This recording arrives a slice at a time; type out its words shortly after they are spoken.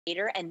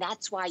and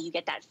that's why you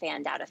get that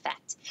fanned out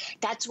effect.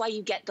 That's why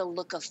you get the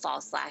look of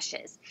false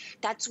lashes.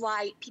 That's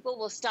why people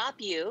will stop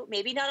you,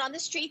 maybe not on the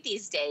street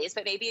these days,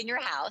 but maybe in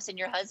your house, and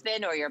your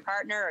husband or your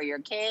partner or your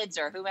kids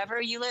or whoever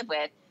you live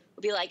with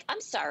will be like, I'm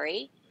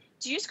sorry,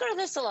 did you just go to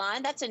the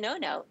salon? That's a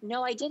no-no.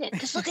 No, I didn't.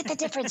 Because look at the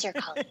difference you're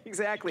calling.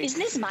 Exactly. Isn't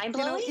this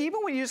mind-blowing? You know,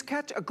 even when you just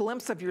catch a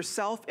glimpse of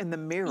yourself in the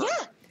mirror.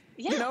 Yeah.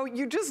 Yeah. You know,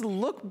 you just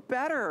look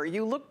better.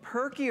 You look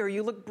perkier,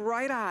 you look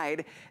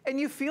bright-eyed, and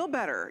you feel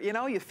better. You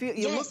know, you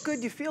look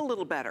good, you feel a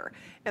little better.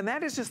 And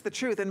that is just the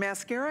truth. And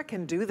mascara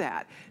can do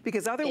that.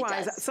 Because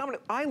otherwise,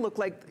 I look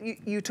like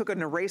you took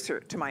an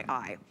eraser to my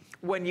eye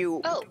when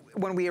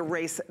we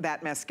erase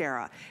that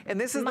mascara.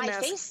 And this is my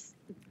face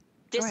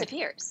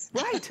disappears.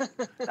 Right.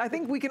 I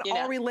think we can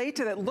all relate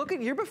to that. Look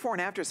at your before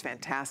and after is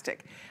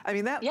fantastic. I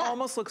mean, that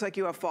almost looks like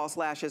you have false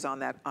lashes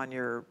on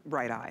your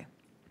right eye.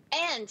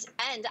 And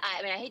I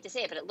mean, I hate to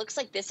say it, but it looks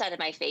like this side of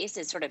my face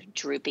is sort of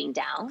drooping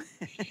down.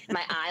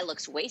 My eye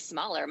looks way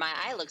smaller. My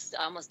eye looks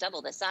almost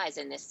double the size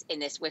in this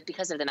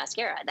because of the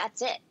mascara.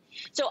 That's it.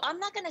 So I'm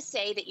not going to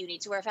say that you need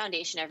to wear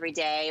foundation every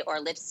day or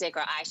lipstick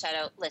or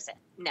eyeshadow. Listen,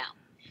 no.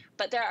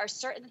 But there are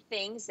certain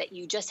things that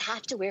you just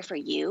have to wear for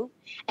you.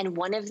 And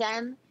one of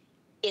them,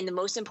 and the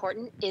most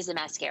important, is the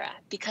mascara,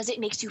 because it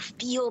makes you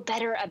feel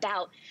better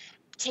about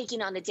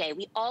taking on the day.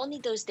 We all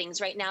need those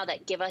things right now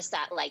that give us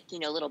that, like, you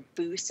know, little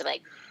boost of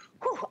like,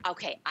 whew,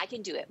 okay, I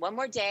can do it. One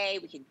more day,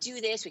 we can do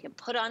this, we can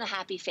put on a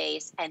happy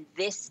face, and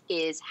this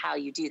is how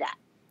you do that.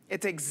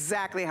 It's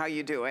exactly how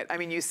you do it. I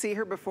mean, you see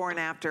her before and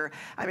after.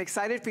 I'm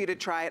excited for you to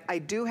try it. I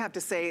do have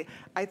to say,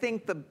 I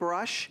think the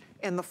brush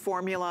and the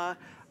formula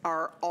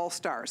are all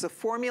stars. The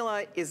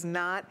formula is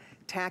not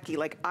tacky.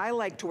 Like, I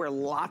like to wear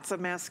lots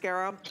of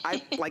mascara.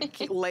 I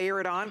like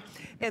layer it on,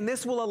 and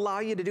this will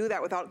allow you to do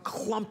that without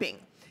clumping.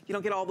 You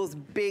don't get all those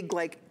big,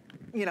 like,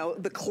 you know,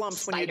 the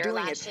clumps when you're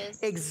doing it.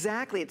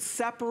 Exactly. It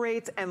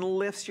separates and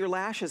lifts your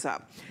lashes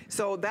up.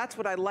 So that's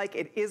what I like.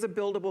 It is a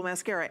buildable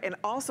mascara. And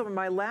also,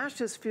 my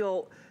lashes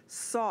feel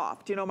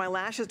soft. You know, my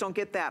lashes don't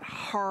get that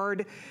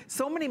hard.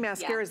 So many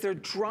mascaras, they're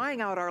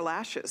drying out our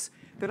lashes.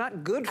 They're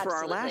not good for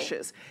our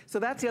lashes. So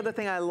that's the other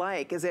thing I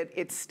like, is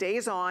it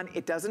stays on,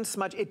 it doesn't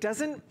smudge, it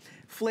doesn't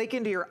flake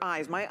into your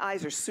eyes. My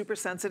eyes are super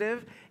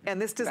sensitive,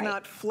 and this does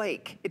not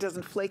flake. It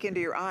doesn't flake into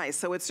your eyes.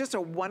 So it's just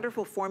a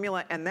wonderful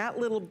formula, and that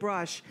little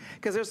brush,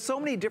 because there's so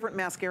many different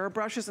mascara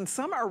brushes, and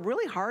some are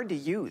really hard to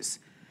use.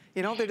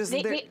 You know,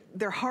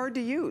 they're hard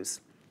to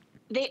use.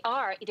 They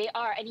are,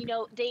 and you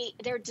know,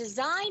 they're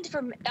designed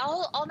for,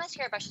 all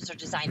mascara brushes are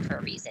designed for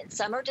a reason.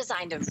 Some are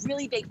designed of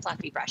really big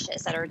fluffy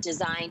brushes that are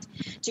designed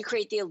to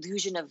create the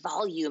illusion of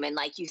volume, and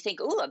like you think,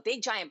 ooh, a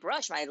big giant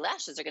brush, my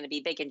lashes are gonna be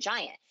big and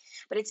giant.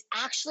 But it's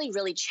actually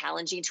really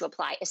challenging to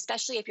apply,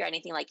 especially if you're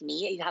anything like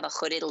me, you have a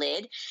hooded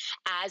lid.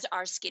 As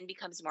our skin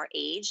becomes more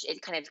aged,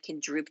 it kind of can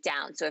droop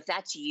down. So if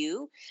that's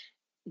you,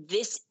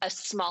 a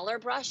smaller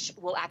brush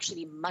will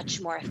actually be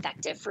much more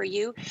effective for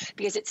you,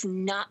 because it's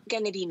not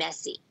going to be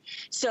messy.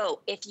 So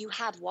if you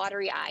have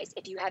watery eyes,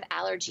 if you have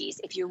allergies,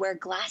 if you wear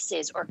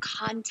glasses or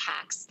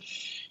contacts,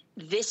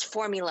 this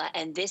formula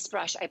and this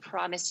brush, I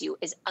promise you,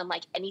 is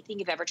unlike anything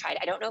you've ever tried.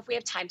 I don't know if we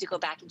have time to go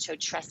back and show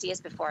Tressia's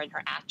before and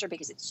her after,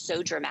 because it's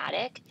so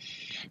dramatic.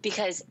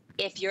 Because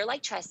if you're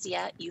like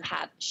Tressia, you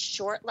have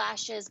short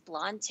lashes,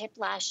 blonde tip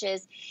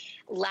lashes,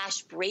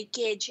 lash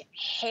breakage,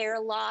 hair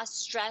loss,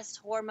 stress,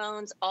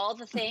 hormones, all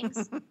the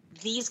things.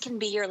 These can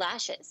be your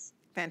lashes.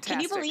 Fantastic.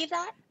 Can you believe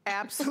that?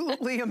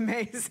 Absolutely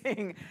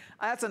amazing.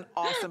 That's an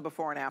awesome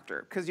before and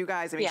after, because you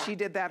guys, I mean, she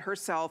did that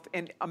herself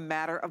in a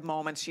matter of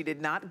moments. She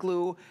did not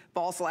glue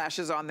false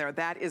lashes on there.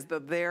 That is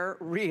they're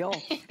real,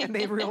 and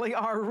they really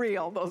are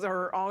real. Those are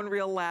her own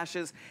real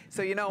lashes.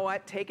 So you know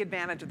what? Take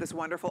advantage of this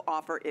wonderful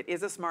offer. It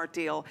is a smart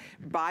deal.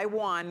 Buy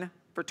one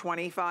for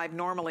 $25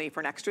 normally.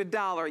 For an extra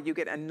 $1, you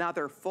get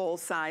another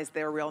full-size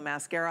They're Real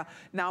mascara.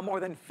 Now more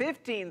than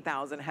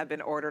 15,000 have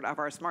been ordered of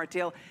our smart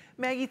deal.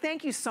 Maggie,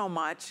 thank you so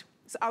much.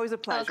 It's always a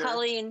pleasure. Oh,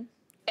 Colleen,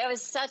 it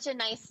was so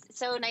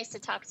nice to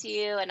talk to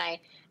you, and I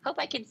hope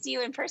I can see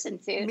you in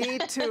person soon. Me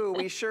too,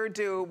 we sure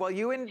do. Well,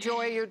 you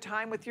enjoy your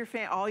time with your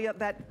family,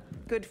 that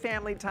good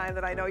family time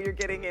that I know you're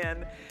getting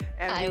in.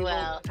 And we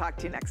will talk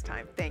to you next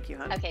time. Thank you,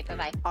 hon. Okay,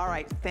 bye-bye. All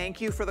right,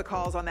 thank you for the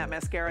calls on that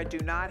mascara. Do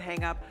not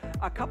hang up.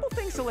 A couple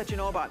things to let you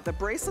know about. The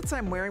bracelets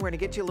I'm wearing, we're gonna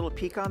get you a little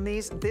peek on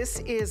these. This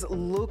is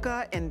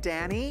Luca and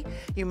Danny.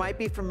 You might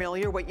be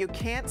familiar. What you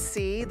can't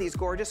see, these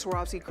gorgeous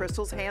Swarovski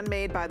crystals,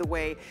 handmade, by the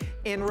way,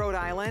 in Rhode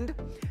Island.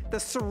 The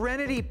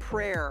Serenity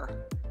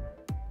Prayer.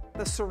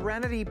 The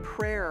Serenity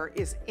Prayer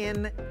is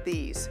in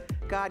these.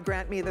 God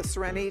grant me the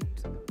serenity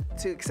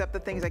to accept the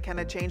things I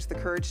cannot change, the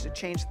courage to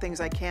change the things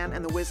I can,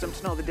 and the wisdom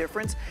to know the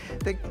difference.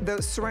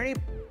 The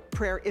Serenity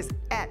Prayer is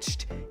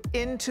etched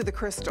into the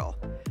crystal.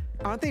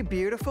 Aren't they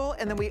beautiful?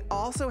 And then we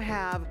also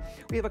have,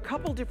 a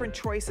couple different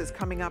choices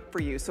coming up for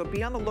you. So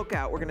be on the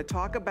lookout. We're gonna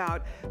talk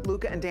about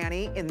Luca and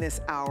Danny in this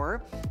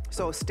hour.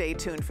 So stay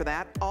tuned for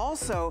that.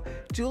 Also,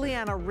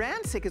 Juliana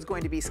Rancic is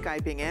going to be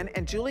Skyping in,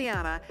 and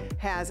Juliana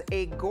has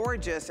a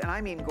gorgeous, and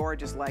I mean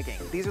gorgeous, legging.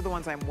 These are the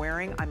ones I'm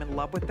wearing. I'm in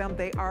love with them.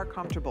 They are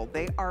comfortable.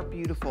 They are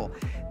beautiful.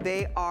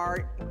 They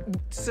are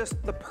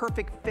just the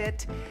perfect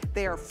fit.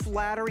 They are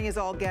flattering as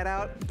all get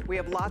out. We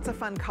have lots of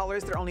fun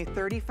colors. They're only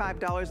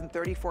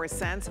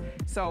 $35.34.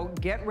 So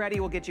get ready.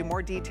 We'll get you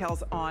more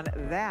details on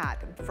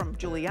that from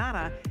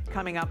Juliana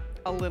coming up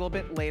a little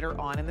bit later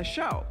on in the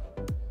show.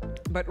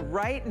 But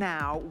right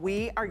now,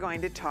 we are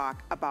going to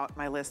talk about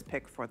my list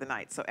pick for the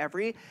night. So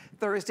every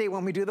Thursday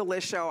when we do the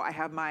list show, I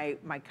have my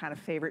kind of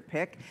favorite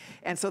pick.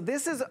 And so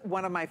this is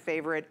one of my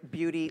favorite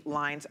beauty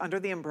lines under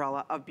the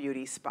umbrella of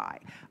Beauty Spy.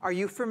 Are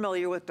you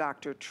familiar with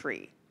Dr.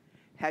 Tree?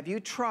 Have you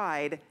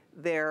tried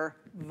their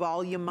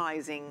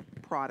volumizing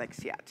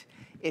products yet?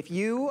 If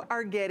you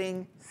are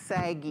getting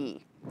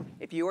saggy,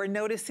 if you are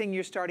noticing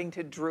you're starting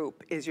to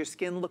droop, is your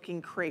skin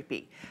looking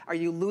crepey? Are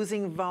you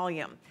losing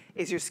volume?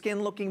 Is your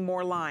skin looking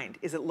more lined?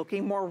 Is it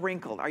looking more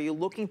wrinkled? Are you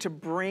looking to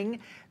bring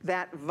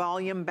that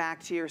volume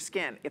back to your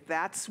skin? If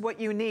that's what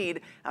you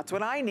need, that's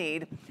what I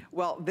need,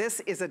 well, this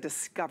is a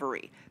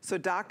discovery. So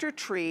Dr.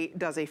 Tree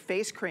does a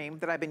face cream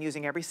that I've been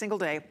using every single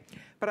day,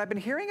 but I've been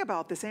hearing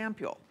about this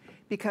ampule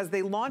because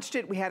they launched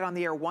it, we had it on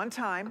the air one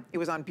time. It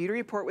was on Beauty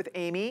Report with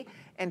Amy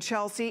and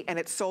Chelsea, and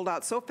it sold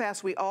out so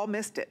fast we all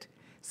missed it.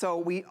 So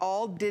we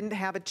all didn't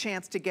have a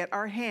chance to get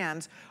our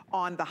hands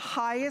on the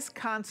highest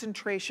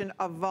concentration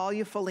of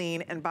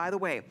volufiline. And by the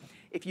way,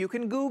 if you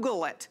can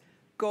Google it,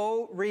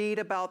 go read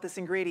about this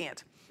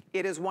ingredient.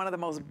 It is one of the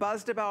most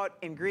buzzed about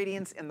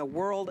ingredients in the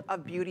world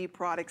of beauty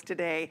products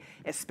today,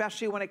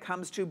 especially when it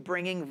comes to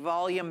bringing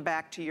volume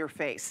back to your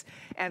face.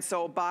 And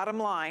so bottom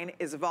line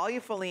is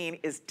volufiline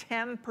is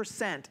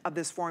 10% of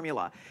this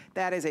formula.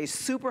 That is a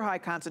super high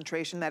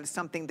concentration. That is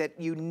something that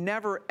you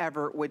never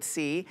ever would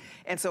see.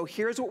 And so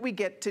here's what we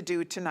get to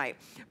do tonight.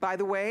 By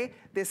the way,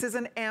 this is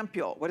an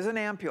ampule. What is an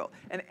ampule?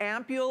 An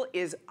ampule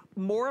is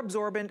more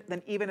absorbent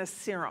than even a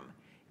serum.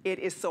 It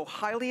is so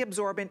highly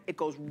absorbent, it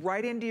goes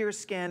right into your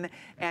skin,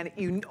 and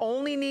you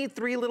only need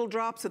 3 little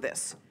drops of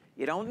this.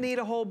 You don't need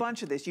a whole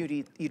bunch of this. You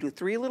do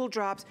 3 little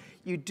drops.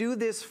 You do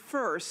this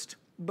first,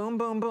 boom,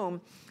 boom, boom,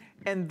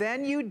 and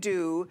then you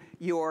do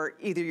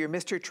either your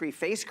Mr. Tree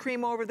face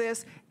cream over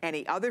this,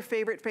 any other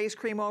favorite face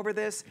cream over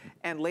this,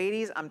 and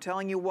ladies, I'm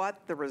telling you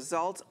what, the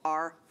results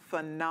are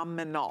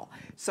phenomenal.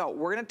 So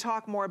we're gonna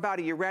talk more about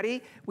it. You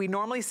ready? We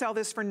normally sell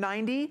this for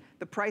 $90.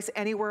 The price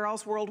anywhere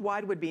else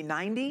worldwide would be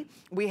 $90.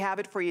 We have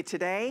it for you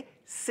today,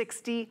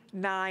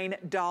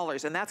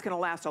 $69. And that's gonna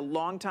last a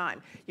long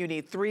time. You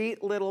need 3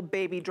 little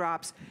baby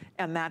drops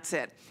and that's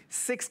it.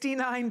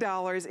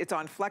 $69, it's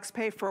on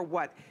FlexPay for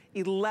what?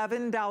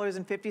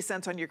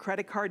 $11.50 on your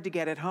credit card to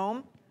get it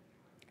home.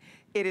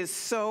 It is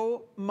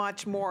so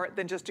much more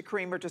than just a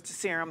cream or just a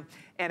serum.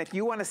 And if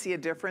you want to see a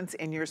difference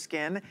in your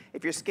skin,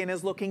 if your skin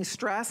is looking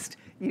stressed,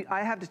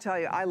 I have to tell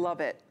you, I love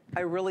it.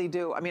 I really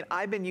do. I mean,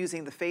 I've been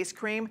using the face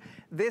cream.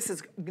 This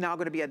is now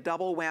going to be a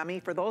double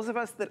whammy. For those of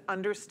us that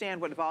understand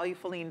what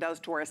volufiline does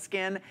to our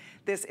skin,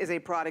 this is a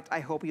product I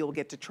hope you'll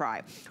get to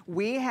try.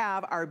 We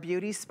have our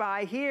beauty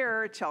spy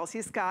here.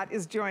 Chelsea Scott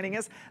is joining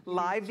us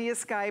live via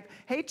Skype.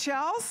 Hey,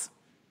 Chels.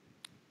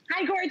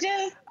 Hi,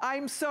 gorgeous.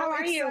 I'm so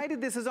excited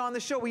this is on the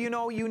show. Well,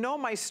 you know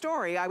my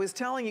story. I was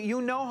telling you,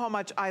 you know how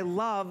much I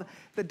love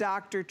the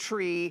Dr.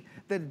 Tree,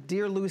 the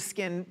Dear Lou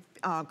Skin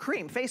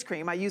cream, face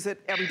cream. I use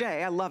it every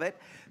day. I love it.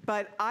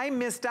 But I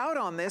missed out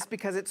on this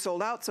because it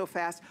sold out so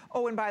fast.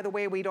 Oh, and by the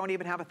way, we don't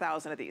even have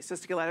 1,000 of these.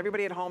 Just to let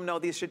everybody at home know,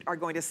 these are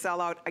going to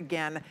sell out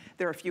again.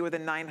 There are fewer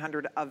than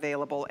 900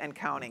 available and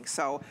counting.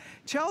 So,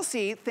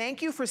 Chelsea,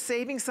 thank you for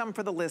saving some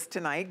for the list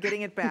tonight,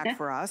 getting it back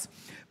for us.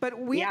 But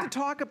we have to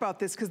talk about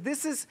this because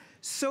this is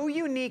so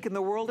unique in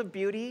the world of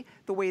beauty,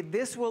 the way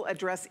this will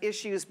address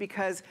issues,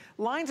 because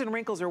lines and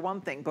wrinkles are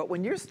one thing, but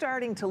when you're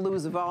starting to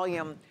lose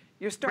volume,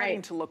 you're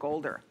starting to look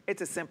older.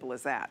 It's as simple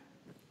as that.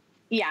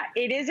 Yeah,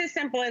 it is as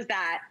simple as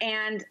that.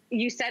 And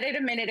you said it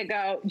a minute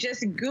ago,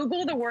 just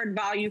Google the word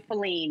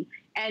volufiline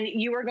and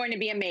you are going to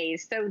be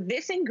amazed. So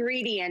this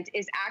ingredient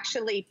is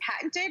actually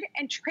patented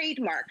and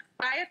trademarked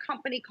by a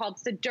company called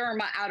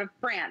Sederma out of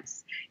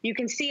France. You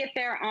can see it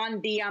there on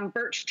the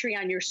birch tree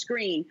on your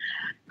screen.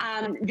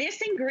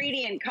 This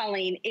ingredient,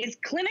 Colleen, is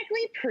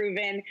clinically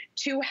proven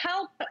to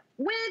help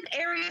with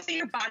areas of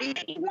your body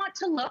that you want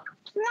to look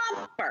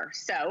plumper.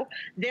 So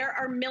there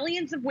are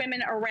millions of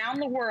women around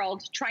the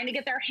world trying to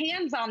get their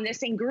hands on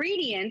this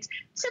ingredient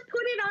to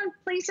put it on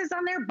places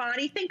on their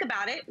body. Think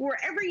about it,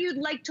 wherever you'd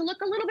like to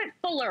look a little bit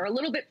fuller, a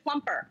little bit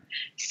plumper.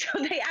 So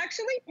they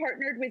actually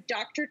partnered with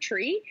Dr.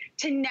 Tree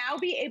to now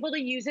be able to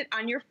use it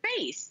on your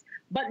face.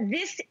 But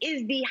this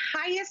is the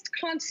highest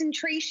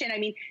concentration. I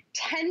mean,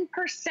 10%.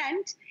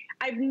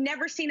 I've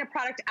never seen a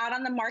product out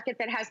on the market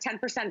that has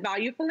 10%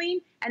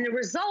 volupoline. And the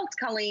result,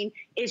 Colleen,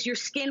 is your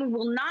skin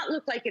will not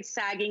look like it's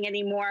sagging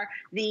anymore.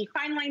 The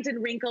fine lines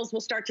and wrinkles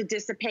will start to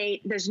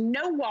dissipate. There's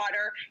no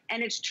water,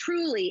 and it's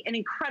truly an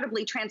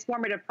incredibly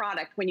transformative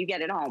product when you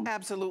get it home.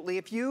 Absolutely.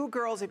 If you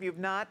girls, if you've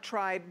not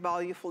tried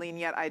volupoline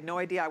yet, I had no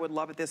idea I would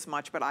love it this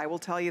much, but I will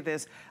tell you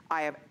this,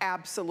 I have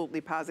absolutely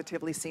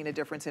positively seen a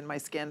difference in my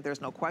skin. There's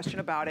no question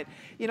about it.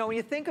 You know, when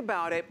you think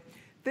about it,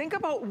 think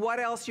about what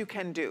else you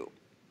can do.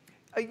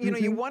 You know,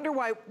 you wonder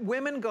why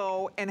women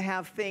go and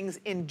have things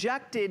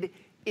injected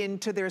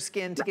into their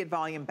skin to get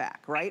volume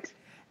back, right?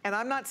 And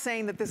I'm not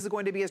saying that this is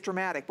going to be as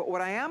dramatic, but what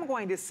I am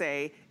going to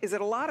say is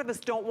that a lot of us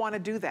don't want to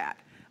do that.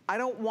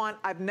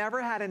 I've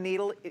never had a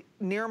needle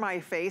near my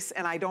face,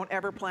 and I don't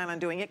ever plan on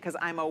doing it because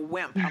I'm a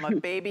wimp. I'm a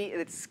baby.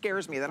 It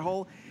scares me. That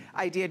whole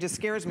idea just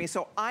scares me.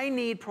 So I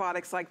need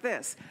products like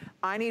this.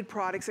 I need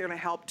products that are going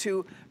to help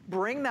to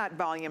bring that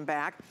volume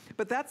back.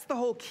 But that's the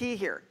whole key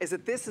here, is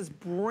that this is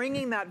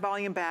bringing that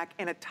volume back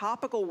in a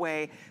topical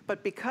way.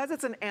 But because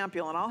it's an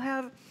ampule, and I'll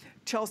have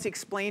Chelsea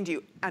explain to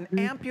you, an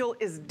ampule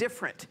is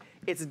different.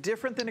 It's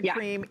different than a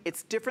cream.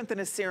 It's different than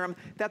a serum.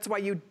 That's why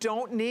you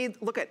don't need,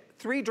 look at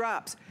 3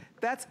 drops.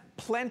 That's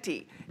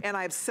plenty. And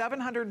I have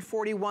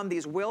 741.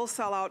 These will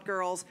sell out,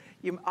 girls.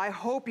 I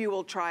hope you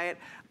will try it.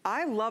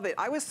 I love it.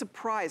 I was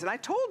surprised, and I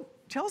told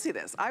Chelsea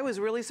this. I was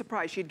really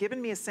surprised. She'd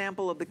given me a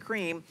sample of the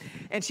cream,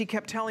 and she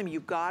kept telling me,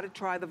 you've got to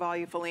try the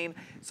volupoline.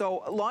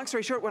 So long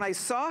story short, when I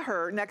saw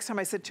her next time,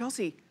 I said,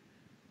 Chelsea,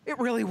 it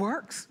really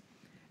works.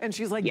 And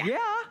she's like, yeah,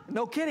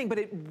 no kidding, but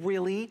it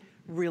really,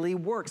 really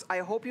works. I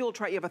hope you'll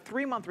try. You have a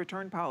 3-month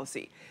return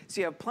policy,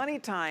 so you have plenty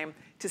of time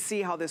to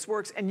see how this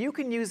works. And you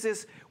can use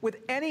this with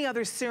any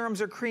other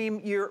serums or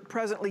cream you're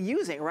presently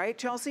using, right,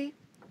 Chelsea?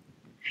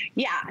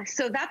 Yeah,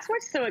 so that's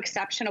what's so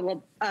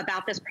exceptional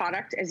about this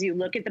product. As you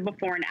look at the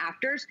before and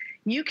afters,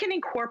 you can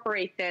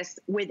incorporate this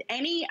with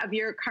any of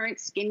your current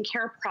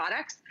skincare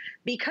products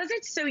because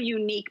it's so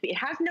unique. It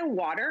has no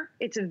water.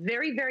 It's a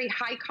very, very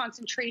high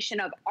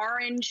concentration of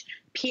orange,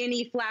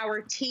 peony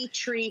flower, tea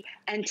tree,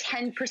 and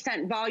 10%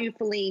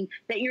 volupoline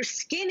that your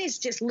skin is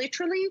just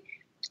literally,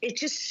 it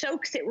just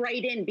soaks it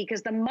right in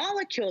because the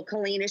molecule,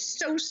 Colleen, is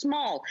so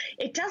small.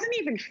 It doesn't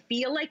even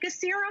feel like a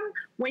serum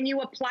when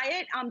you apply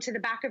it to the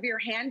back of your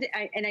hand.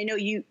 And I know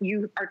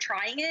you are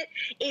trying it.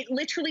 It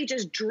literally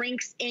just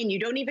drinks in. You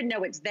don't even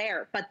know it's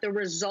there. But the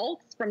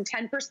results from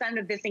 10%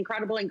 of this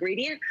incredible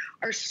ingredient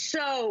are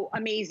so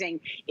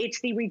amazing. It's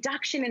the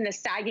reduction in the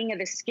sagging of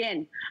the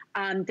skin,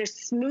 the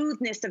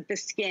smoothness of the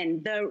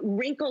skin, the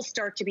wrinkles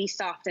start to be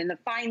softened, the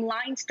fine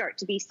lines start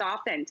to be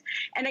softened.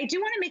 And I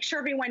do want to make sure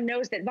everyone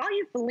knows that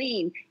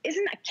volupoline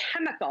isn't a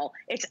chemical.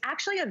 It's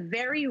actually a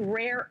very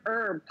rare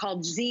herb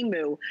called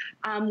Zimu,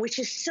 which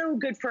is so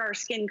good for our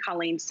skin,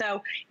 Colleen.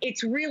 So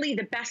it's really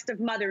the best of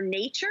Mother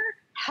Nature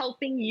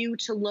helping you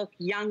to look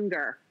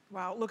younger.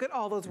 Wow, look at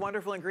all those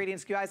wonderful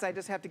ingredients. Guys, I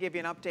just have to give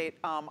you an update.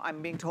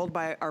 I'm being told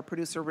by our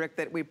producer, Rick,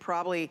 that we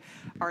probably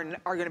are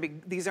gonna be,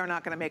 these are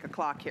not gonna make a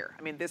clock here.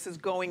 I mean, this is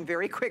going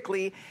very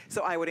quickly,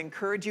 so I would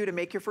encourage you to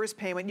make your first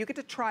payment. You get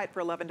to try it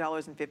for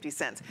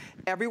 $11.50.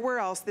 Everywhere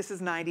else, this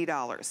is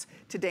 $90.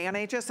 Today on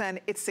HSN,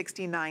 it's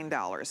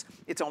 $69.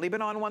 It's only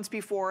been on once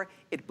before.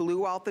 It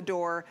blew out the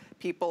door.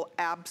 People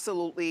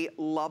absolutely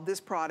love this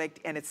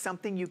product, and it's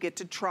something you get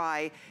to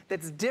try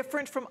that's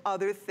different from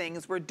other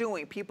things we're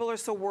doing. People are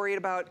so worried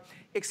about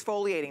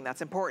exfoliating,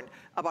 that's important.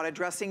 About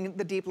addressing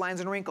the deep lines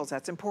and wrinkles,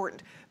 that's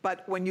important.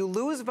 But when you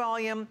lose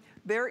volume,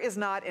 there is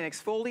not an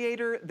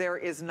exfoliator, there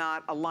is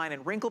not a line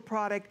and wrinkle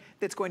product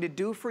that's going to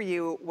do for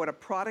you what a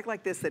product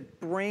like this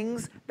that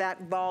brings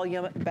that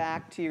volume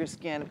back to your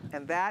skin.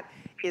 And that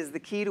is the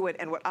key to it.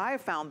 And what I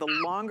have found,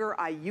 the longer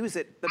I use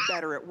it, the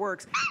better it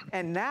works.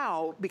 And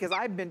now, because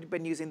I've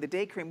been using the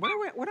day cream,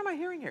 what am I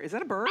hearing here? Is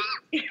that a bird?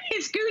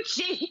 It's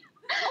Gucci.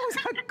 Oh, is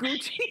that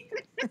Gucci?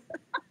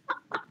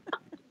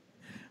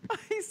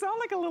 You sound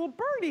like a little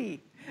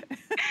birdie.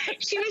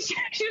 She was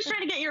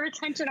trying to get your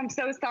attention. I'm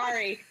so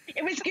sorry.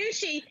 It was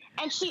Gucci,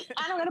 and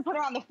I'm going to put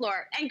her on the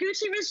floor. And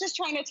Gucci was just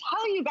trying to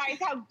tell you guys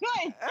how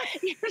good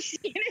your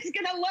skin is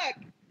going to look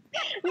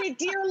with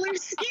Dear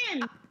Loose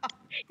Skin.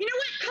 You know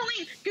what,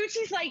 Colleen?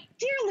 Gucci's like,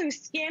 Dear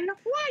Loose Skin,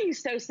 why are you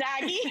so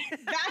saggy?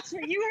 That's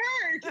what you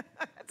heard.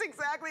 That's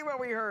exactly what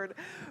we heard.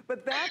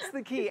 But that's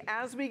the key.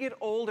 As we get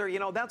older, you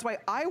know, that's why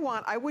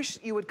I wish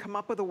you would come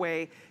up with a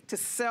way to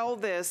sell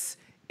this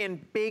in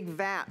big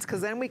vats,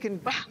 because then we can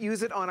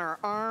use it on our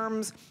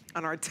arms,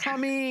 on our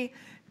tummy,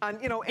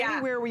 on, you know,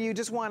 anywhere where you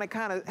just want to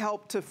kind of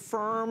help to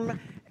firm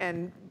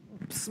and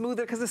smooth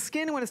it. Because the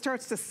skin, when it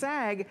starts to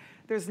sag,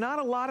 there's not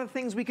a lot of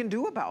things we can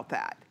do about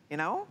that, you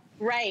know?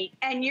 Right,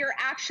 and you're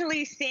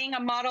actually seeing a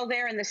model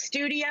there in the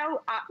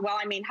studio. Well,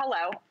 I mean,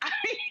 hello.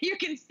 You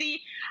can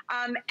see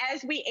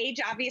as we age,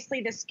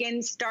 obviously the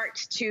skin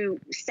starts to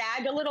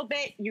sag a little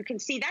bit. You can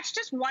see that's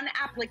just one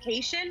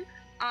application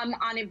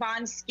on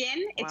Yvonne's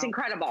skin. It's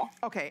incredible.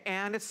 Okay,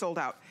 and it's sold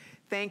out.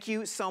 Thank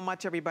you so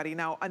much, everybody.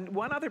 Now,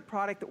 one other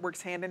product that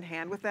works hand in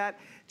hand with that,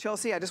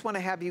 Chelsea, I just want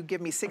to have you give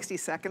me 60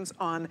 seconds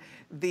on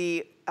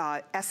the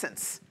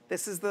essence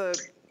This is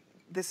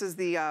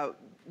the,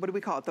 what do we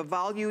call it? The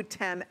Volume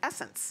 10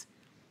 Essence.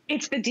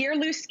 It's the Dear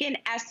Loose Skin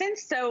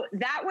Essence. So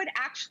that would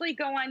actually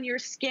go on your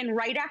skin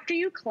right after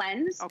you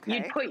cleanse. Okay.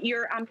 You'd put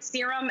your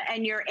serum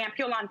and your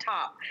ampule on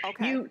top.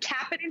 Okay. You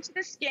tap it into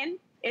the skin.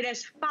 It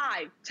has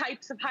 5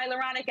 types of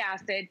hyaluronic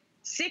acid,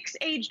 6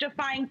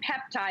 age-defying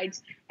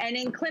peptides, and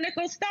in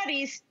clinical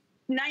studies,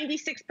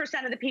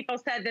 96% of the people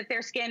said that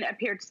their skin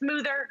appeared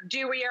smoother,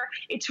 dewier.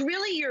 It's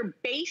really your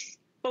base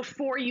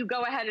before you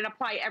go ahead and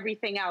apply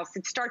everything else.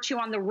 It starts you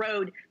on the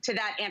road to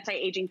that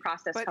anti-aging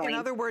process, But Colleen. in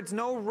other words,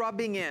 no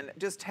rubbing in,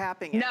 just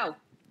tapping in. No,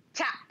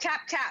 tap,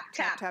 tap, tap,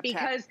 tap, tap,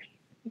 because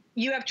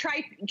you have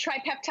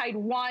tripeptide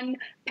 1,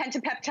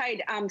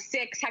 pentapeptide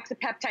 6,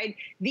 hexapeptide.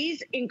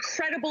 These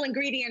incredible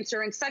ingredients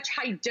are in such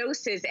high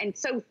doses and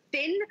so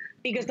thin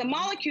because the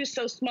molecule is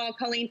so small,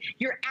 Colleen,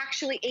 you're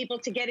actually able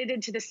to get it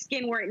into the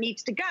skin where it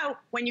needs to go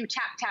when you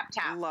tap, tap,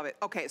 tap. Love it.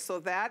 Okay,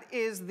 so that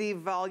is the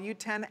Volume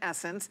 10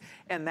 Essence,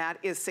 and that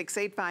is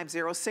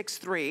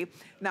 685063.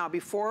 Now,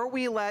 before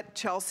we let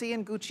Chelsea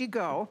and Gucci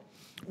go,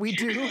 we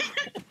do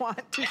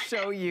want to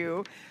show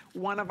you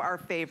one of our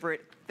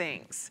favorite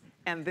things.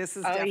 And this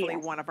is definitely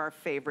one of our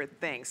favorite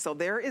things. So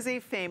there is a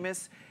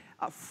famous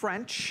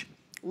French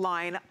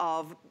line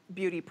of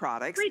beauty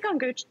products. Where you going,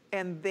 Gooch?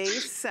 And they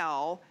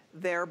sell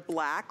their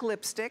black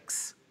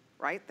lipsticks,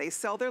 right? They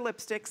sell their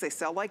lipsticks. They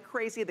sell like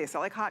crazy. They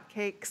sell like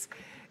hotcakes.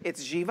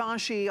 It's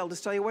Givenchy. I'll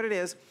just tell you what it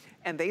is.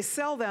 And they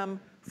sell them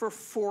for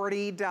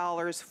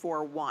 $40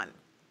 for one.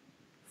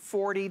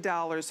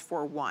 $40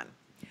 for one.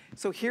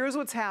 So here's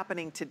what's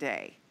happening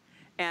today.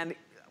 And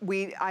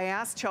I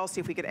asked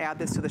Chelsea if we could add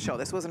this to the show.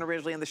 This wasn't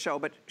originally in the show,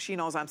 but she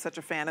knows I'm such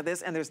a fan of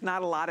this, and there's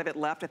not a lot of it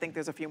left. I think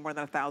there's a few more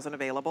than 1,000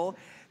 available.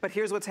 But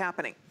here's what's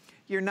happening.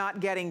 You're not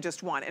getting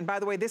just one. And by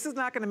the way, this is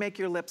not gonna make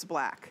your lips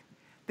black.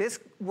 This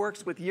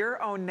works with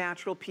your own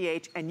natural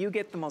pH, and you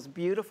get the most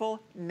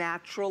beautiful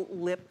natural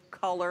lip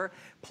color.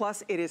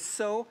 Plus, it is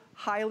so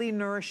highly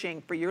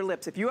nourishing for your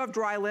lips. If you have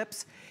dry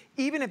lips,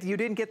 even if you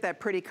didn't get that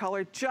pretty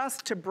color,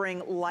 just to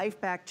bring life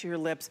back to your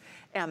lips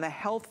and the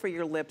health for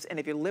your lips. And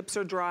if your lips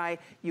are dry,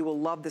 you will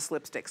love this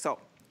lipstick. So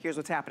here's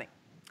what's happening.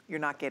 You're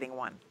not getting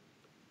one.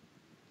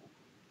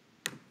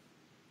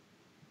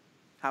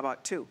 How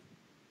about 2?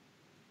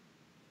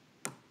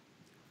 3.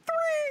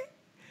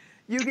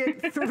 You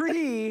get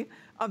 3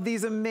 of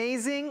these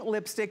amazing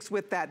lipsticks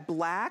with that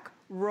black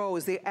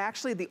rose. The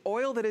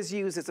oil that is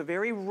used is a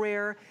very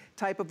rare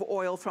type of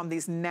oil from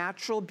these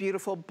natural,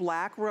 beautiful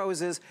black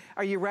roses.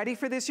 Are you ready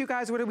for this, you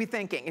guys? What are we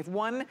thinking? If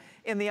one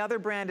in the other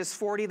brand is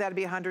 40, that'd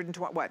be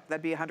 120, what?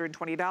 That'd be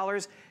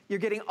 $120. You're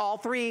getting all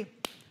 3,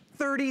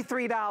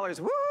 $33.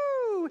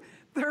 Woo!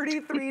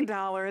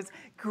 $33.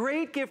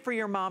 Great gift for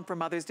your mom for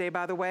Mother's Day,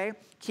 by the way.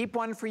 Keep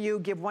one for you,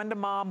 give one to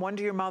mom, one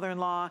to your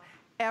mother-in-law.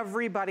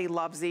 Everybody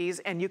loves these,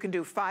 and you can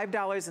do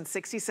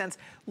 $5.60.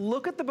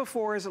 Look at the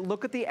befores,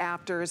 look at the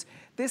afters.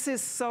 This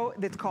is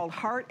it's called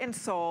Heart and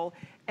Soul,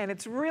 and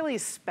it's really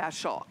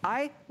special.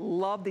 I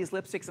love these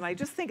lipsticks, and I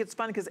just think it's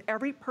fun because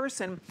every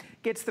person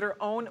gets their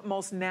own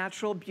most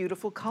natural,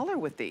 beautiful color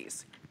with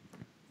these.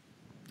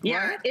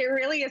 Yeah, right? It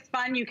really is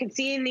fun. You can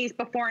see in these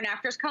before and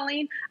afters,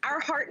 Colleen, our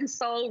heart and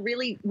soul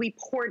really, we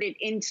poured it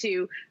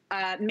into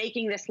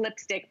making this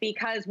lipstick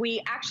because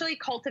we actually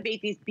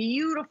cultivate these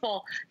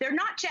beautiful, they're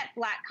not jet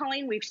black,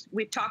 Colleen.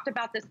 We've talked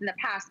about this in the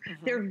past.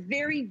 They're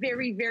very,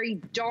 very, very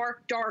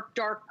dark, dark,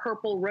 dark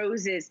purple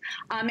roses.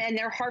 And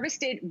they're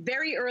harvested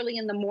very early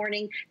in the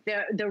morning.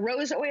 The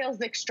rose oil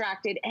is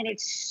extracted, and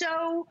it's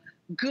so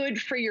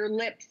good for your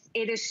lips.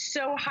 It is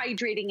so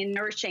hydrating and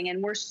nourishing, and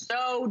we're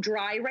so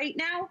dry right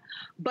now,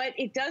 but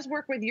it does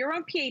work with your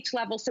own pH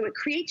level, so it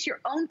creates your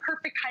own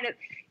perfect kind of,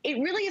 it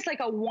really is like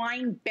a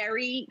wine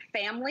berry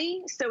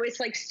family, so it's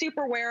like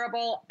super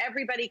wearable.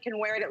 Everybody can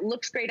wear it. It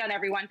looks great on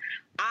everyone.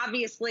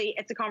 Obviously,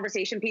 it's a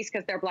conversation piece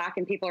because they're black,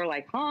 and people are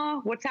like,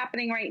 huh, what's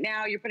happening right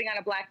now? You're putting on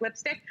a black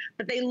lipstick,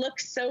 but they look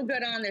so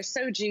good on. They're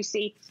so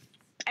juicy.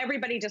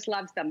 Everybody just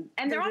loves them.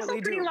 And they're also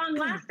pretty long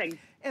lasting.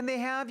 And they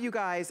have, you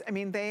guys, I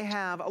mean, they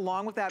have,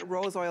 along with that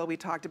rose oil we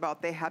talked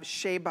about, they have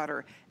shea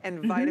butter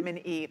and vitamin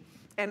E.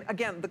 And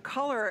again, the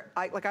color,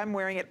 like I'm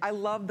wearing it, I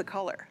love the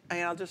color. I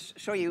mean, I'll just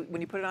show you,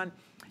 when you put it on,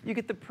 you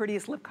get the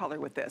prettiest lip color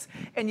with this.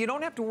 And you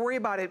don't have to worry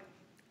about it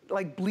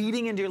like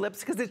bleeding into your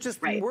lips because it's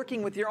just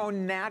working with your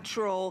own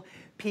natural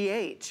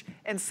pH.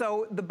 And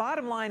so the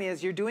bottom line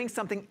is you're doing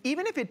something,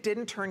 even if it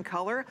didn't turn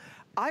color,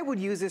 I would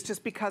use this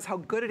just because how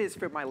good it is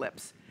for my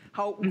lips.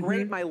 How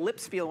great my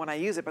lips feel when I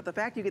use it, but the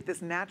fact you get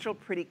this natural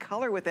pretty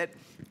color with it,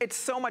 it's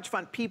so much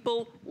fun.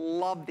 People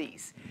love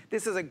these.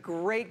 This is a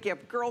great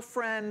gift.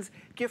 Girlfriends,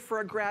 gift for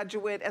a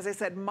graduate, as I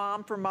said,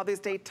 mom for Mother's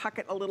Day, tuck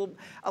it a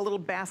little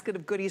basket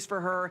of goodies for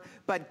her,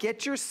 but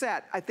get your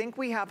set. I think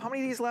we have, how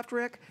many of these left,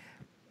 Rick?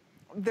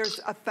 There's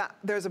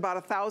about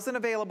 1,000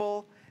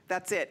 available.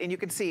 That's it. And you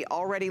can see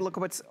already, look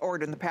at what's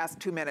ordered in the past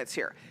 2 minutes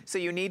here. So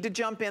you need to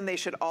jump in. They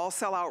should all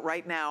sell out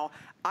right now.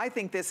 I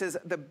think this is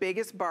the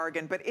biggest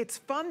bargain, but it's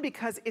fun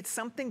because it's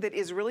something that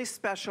is really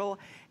special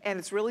and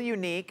it's really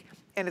unique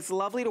and it's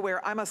lovely to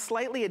wear. I'm a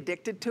slightly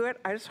addicted to it.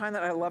 I just find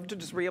that I love to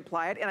just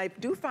reapply it. And I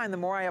do find the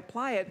more I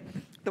apply it,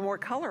 the more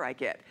color I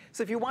get.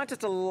 So if you want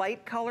just a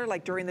light color,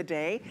 like during the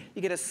day,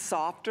 you get a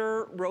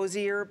softer,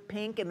 rosier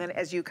pink, and then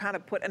as you kind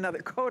of put another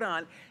coat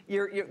on,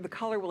 the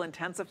color will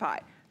intensify.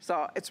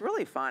 So it's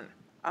really fun.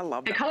 I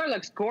love it. The color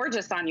looks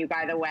gorgeous on you,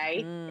 by the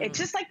way. It's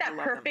just like that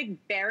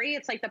perfect berry.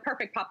 It's like the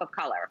perfect pop of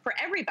color for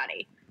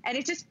everybody. And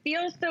it just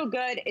feels so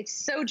good. It's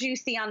so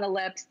juicy on the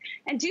lips.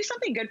 And do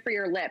something good for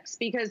your lips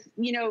because,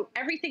 you know,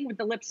 everything with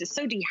the lips is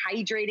so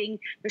dehydrating.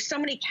 There's so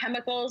many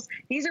chemicals.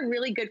 These are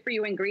really good for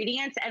you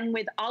ingredients. And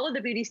with all of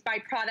the Beauty Spy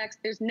products,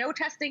 there's no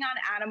testing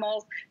on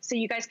animals. So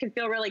you guys can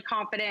feel really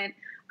confident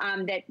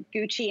that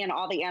Gucci and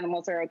all the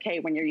animals are okay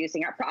when you're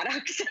using our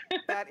products.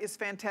 That is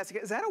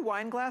fantastic. Is that a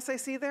wine glass I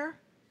see there?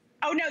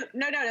 Oh,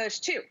 no, there's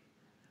two.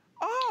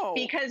 Oh.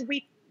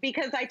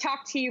 Because I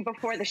talked to you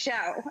before the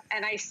show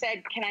and I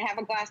said, can I have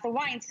a glass of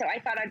wine? So I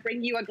thought I'd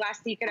bring you a glass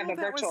so you could have a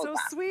virtual glass. That was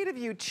so sweet of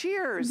you.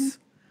 Cheers.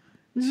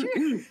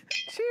 Cheers.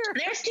 Cheers.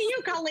 There's to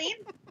you, Colleen.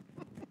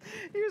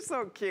 You're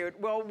so cute.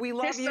 Well, we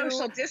love you.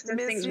 Social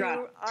distancing's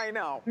rough. I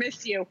know.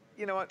 Miss you.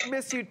 You know what?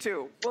 Miss you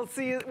too. We'll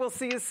see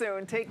you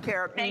soon. Take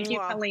care. Thank you,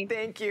 Colleen.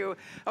 Thank you.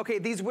 Okay,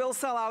 these will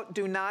sell out.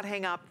 Do not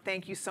hang up.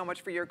 Thank you so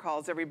much for your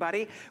calls,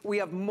 everybody. We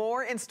have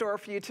more in store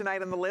for you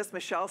tonight on the list.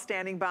 Michelle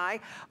standing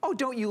by. Oh,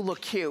 don't you look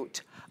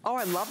cute? Oh,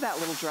 I love that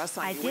little dress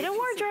on you. I did a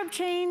wardrobe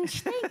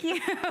change. Thank you.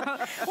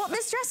 Well,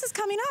 this dress is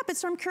coming up.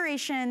 It's from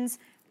Curations.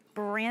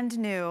 Brand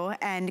new,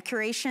 and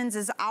Curations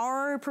is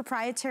our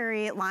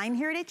proprietary line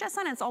here at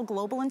HSN. It's all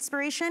global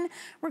inspiration.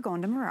 We're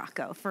going to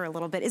Morocco for a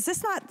little bit. Is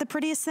this not the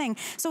prettiest thing?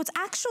 So it's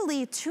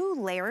actually 2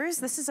 layers.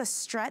 This is a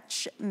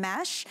stretch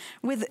mesh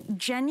with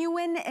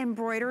genuine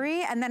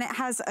embroidery, and then it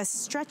has a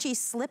stretchy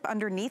slip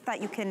underneath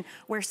that you can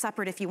wear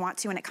separate if you want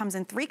to, and it comes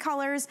in 3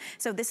 colors.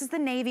 So this is the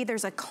navy.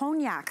 There's a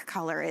cognac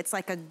color. It's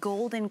like a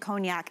golden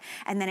cognac,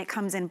 and then it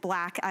comes in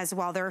black as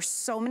well. There are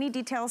so many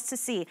details to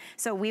see.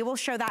 So we will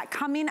show that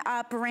coming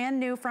up. Brand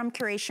new from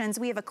Curations.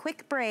 We have a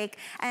quick break,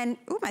 and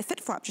ooh, my fit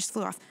flop just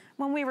flew off.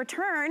 When we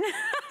return,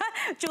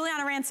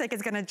 Juliana Rancic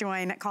is gonna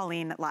join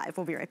Colleen live.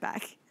 We'll be right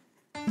back.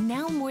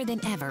 Now more than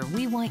ever,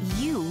 we want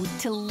you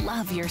to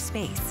love your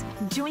space.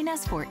 Join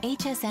us for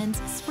HSN's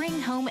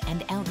Spring Home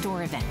and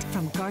Outdoor event.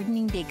 From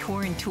gardening,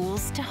 decor, and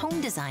tools to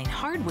home design,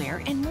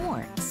 hardware, and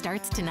more.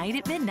 Starts tonight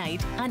at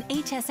midnight on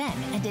HSN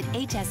and at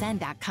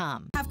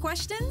hsn.com. Have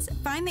questions?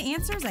 Find the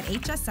answers at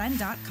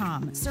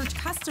hsn.com. Search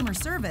customer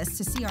service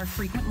to see our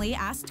frequently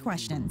asked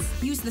questions.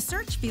 Use the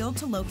search field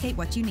to locate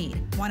what you need.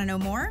 Want to know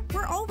more?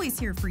 We're always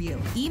here for you.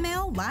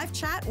 Email, live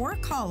chat, or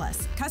call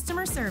us.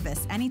 Customer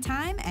service,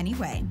 anytime,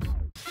 anyway.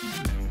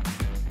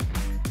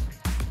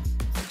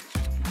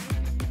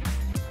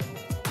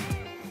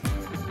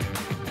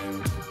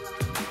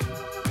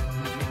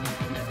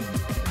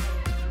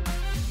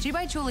 G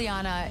by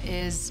Juliana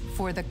is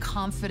for the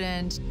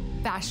confident,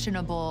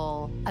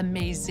 fashionable,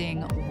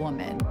 amazing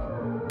woman.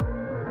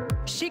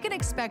 She can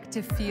expect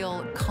to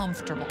feel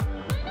comfortable.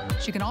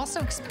 She can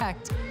also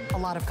expect a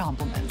lot of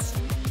compliments.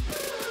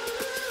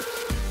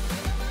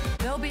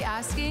 They'll be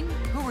asking,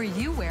 who are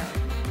you wearing?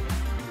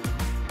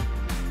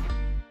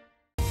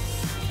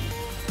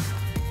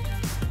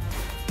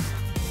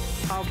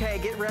 Okay,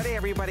 get ready,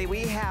 everybody.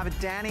 We have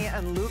Danny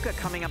and Luca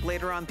coming up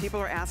later on. People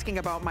are asking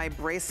about my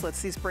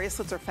bracelets. These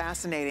bracelets are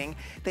fascinating.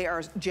 They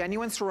are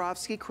genuine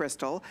Swarovski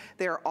crystal.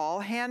 They are all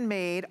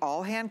handmade,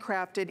 all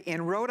handcrafted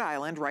in Rhode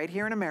Island, right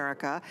here in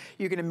America.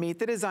 You're gonna meet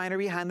the designer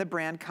behind the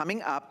brand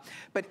coming up.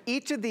 But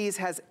each of these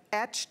has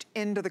etched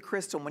into the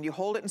crystal. When you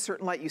hold it in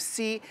certain light, you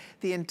see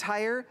the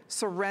entire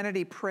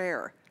Serenity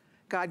prayer.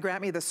 God,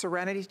 grant me the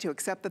serenity to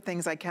accept the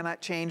things I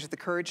cannot change, the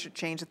courage to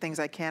change the things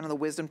I can, and the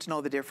wisdom to know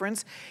the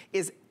difference,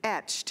 is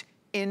etched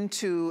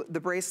into the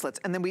bracelets.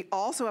 And then we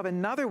also have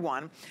another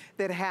one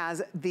that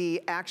has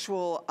the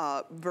actual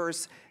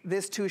verse,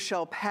 this too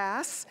shall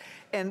pass.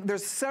 And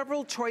there's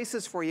several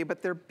choices for you,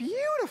 but they're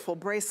beautiful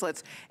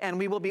bracelets. And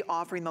we will be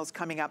offering those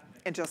coming up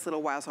in just a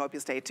little while, so I hope you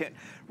stay tuned.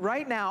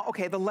 Right now,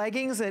 okay, the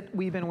leggings that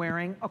we've been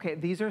wearing, okay,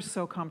 these are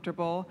so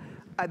comfortable.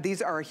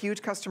 These are a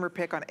huge customer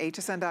pick on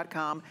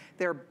hsn.com.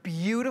 They're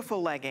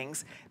beautiful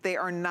leggings. They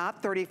are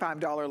not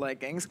 $35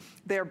 leggings.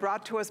 They're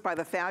brought to us by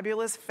the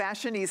fabulous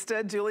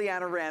fashionista,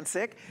 Juliana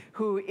Rancic,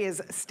 who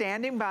is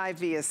standing by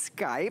via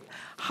Skype.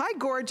 Hi,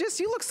 gorgeous,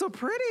 you look so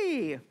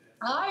pretty.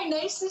 Hi,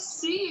 nice to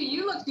see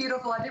you. You look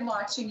beautiful. I've been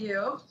watching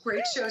you.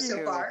 Great show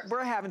so far.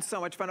 We're having so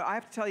much fun. I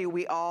have to tell you,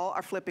 we all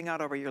are flipping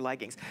out over your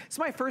leggings. It's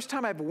my first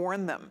time I've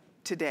worn them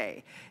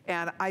today,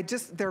 and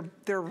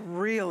they're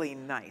really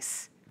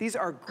nice. These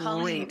are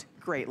great,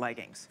 great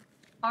leggings.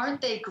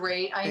 Aren't they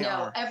great? I They know.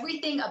 are.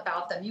 Everything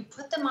about them. You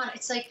put them on,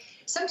 it's like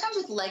sometimes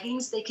with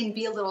leggings, they can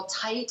be a little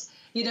tight.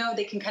 You know,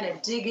 they can kind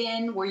of dig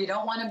in where you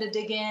don't want them to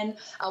dig in,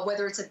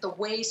 whether it's at the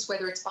waist,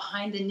 whether it's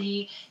behind the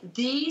knee.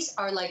 These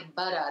are like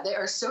butter. They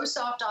are so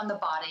soft on the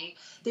body.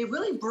 They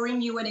really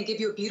bring you in and give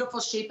you a beautiful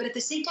shape, but at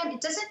the same time,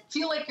 it doesn't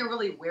feel like you're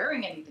really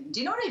wearing anything.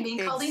 Do you know what I mean,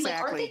 Colleen? Like,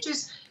 aren't they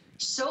just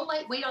so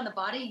lightweight on the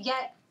body,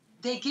 yet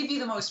they give you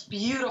the most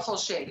beautiful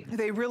shape.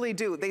 They really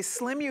do. They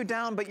slim you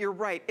down, but you're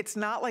right. It's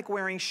not like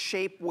wearing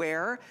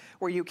shapewear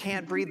where you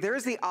can't breathe.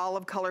 There's the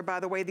olive color, by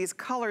the way. These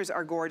colors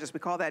are gorgeous. We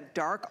call that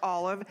dark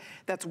olive.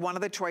 That's one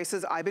of the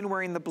choices. I've been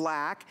wearing the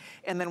black,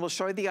 and then we'll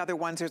show you the other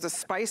ones. There's a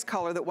spice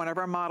color that one of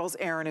our models,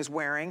 Erin, is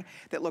wearing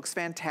that looks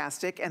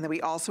fantastic. And then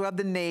we also have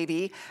the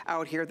navy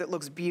out here that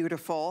looks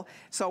beautiful.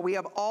 So we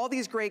have all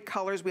these great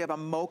colors. We have a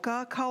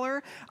mocha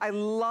color. I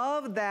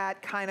love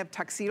that kind of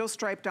tuxedo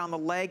stripe down the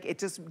leg. It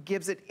just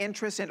gives it interest,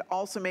 and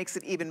also makes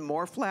it even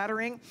more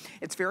flattering.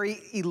 It's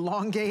very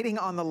elongating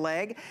on the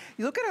leg.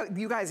 You look at it,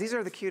 you guys, these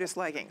are the cutest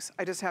leggings.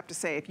 I just have to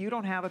say, if you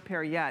don't have a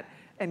pair yet,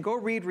 and go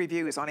read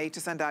reviews on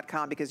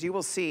hsn.com, because you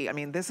will see, I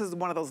mean, this is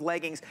one of those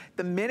leggings,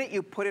 the minute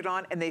you put it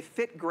on, and they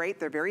fit great,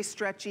 they're very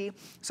stretchy.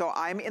 So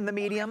I'm in the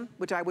medium,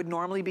 which I would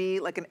normally be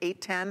like an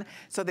 8-10,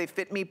 so they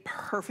fit me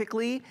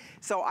perfectly.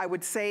 So I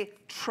would say,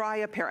 try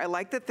a pair. I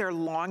like that they're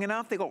long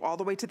enough. They go all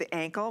the way to the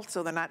ankle,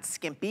 so they're not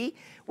skimpy,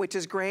 which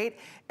is great.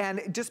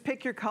 And just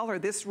pick your color.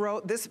 This,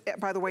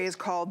 by the way, is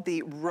called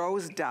the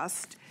Rose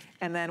Dust.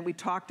 And then we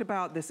talked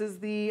about, this is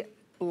the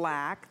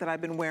black that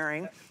I've been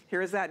wearing.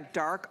 Here is that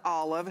dark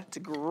olive. It's a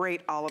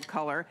great olive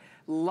color.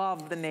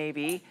 Love the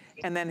navy.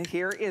 And then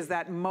here is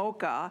that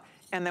mocha.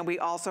 And then we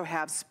also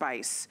have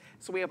spice.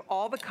 So we have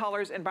all the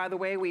colors. And by the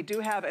way, we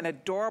do have an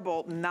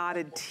adorable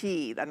knotted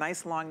tee, a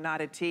nice long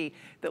knotted tee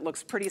that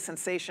looks pretty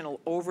sensational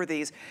over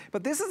these.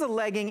 But this is a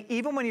legging,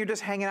 even when you're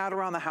just hanging out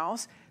around the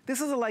house, this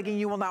is a legging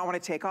you will not want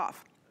to take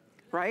off,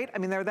 right? I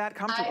mean, they're that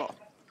comfortable.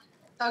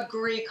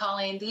 Agree,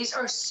 Colleen. These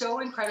are so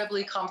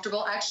incredibly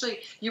comfortable. Actually,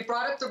 you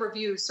brought up the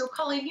reviews. So,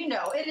 Colleen, you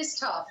know, it is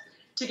tough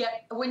to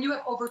get, when you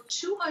have over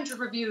 200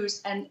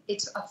 reviews and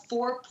it's a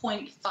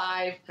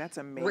 4.5 That's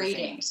amazing.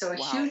 Rating. So a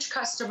huge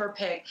customer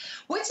pick.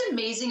 What's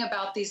amazing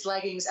about these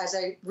leggings, as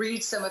I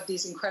read some of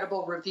these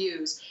incredible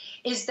reviews,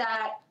 is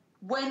that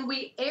when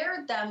we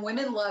aired them,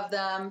 women loved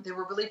them. They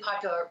were really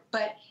popular.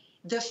 But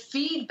the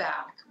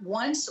feedback,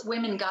 once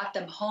women got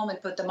them home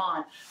and put them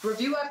on,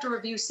 review after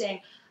review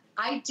saying,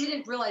 I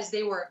didn't realize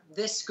they were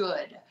this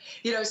good.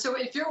 You know, so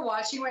if you're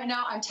watching right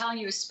now, I'm telling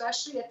you,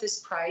 especially at this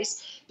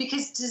price,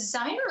 because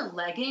designer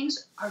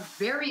leggings are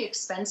very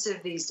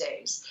expensive these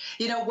days.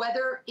 You know,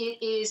 whether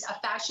it is a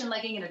fashion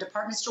legging in a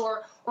department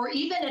store or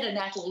even at an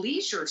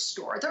athleisure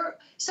store, they're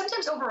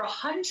sometimes over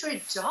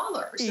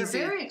 $100. They're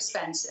very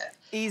expensive.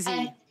 Easy.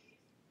 And,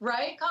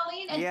 right,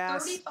 Colleen? And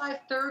yes. $35,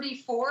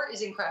 $34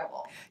 is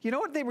incredible. You know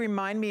what they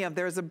remind me of?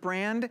 There's a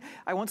brand,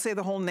 I won't say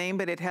the whole name,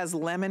 but it has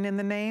lemon in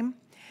the name.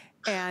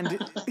 And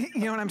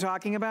you know what I'm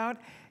talking about?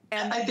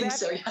 And I think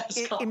so,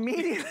 yes.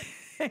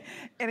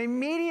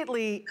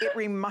 Immediately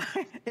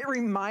it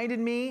reminded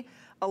me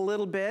a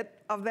little bit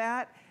of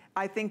that.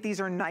 I think these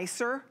are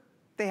nicer.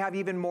 They have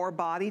even more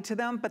body to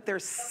them, but they're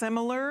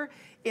similar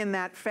in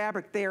that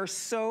fabric. They are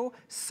so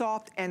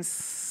soft and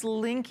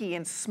slinky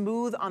and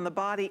smooth on the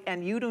body,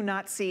 and you do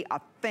not see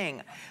a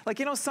thing. Like,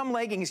 you know, some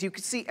leggings, you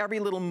can see every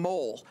little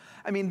mole.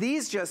 I mean,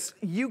 these just,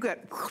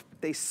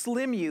 they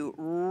slim you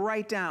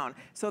right down.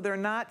 So they're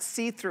not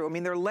see-through. I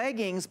mean, they're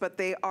leggings, but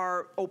they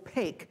are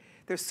opaque.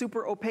 They're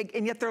super opaque,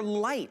 and yet they're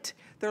light.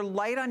 They're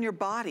light on your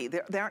body.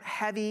 They aren't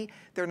heavy.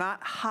 They're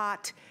not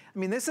hot. I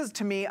mean, this is,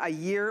 to me, a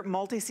year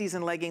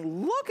multi-season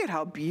legging. Look at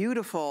how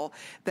beautiful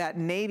that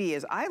navy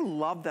is. I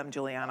love them,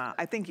 Juliana.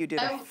 I think you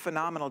did a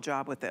phenomenal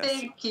job with this.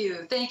 Thank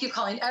you. Thank you,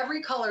 Colleen.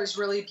 Every color is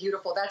really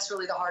beautiful. That's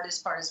really the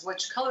hardest part, is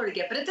which color to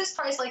get. But at this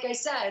price, like I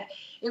said,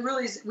 it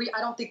really is,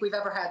 I don't think we've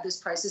ever had this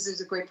price. This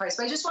is a great price.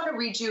 But I just want to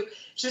read you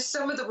just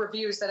some of the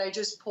reviews that I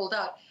just pulled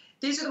up.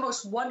 These are the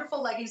most wonderful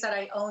leggings that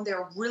I own.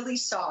 They're really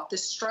soft. The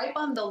stripe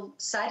on the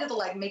side of the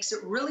leg makes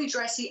it really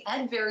dressy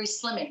and very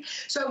slimming.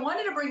 So I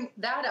wanted to bring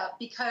that up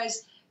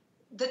because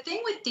the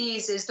thing with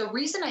these is the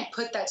reason I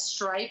put that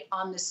stripe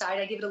on the side,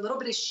 I give it a little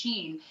bit of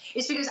sheen,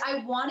 is because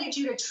I wanted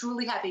you to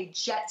truly have a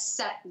jet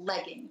set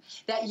legging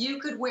that you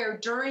could wear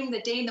during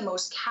the day in the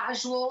most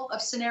casual of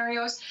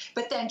scenarios,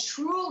 but then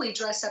truly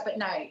dress up at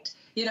night.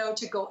 You know,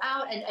 to go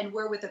out and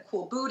wear with a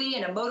cool booty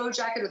and a moto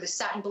jacket or the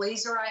satin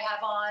blazer I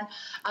have on.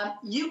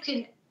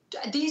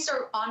 These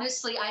are,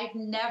 honestly, I've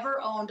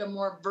never owned a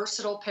more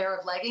versatile pair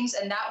of leggings,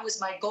 and that was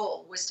my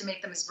goal, was to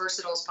make them as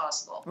versatile as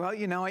possible. Well,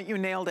 you know what? You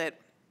nailed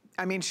it.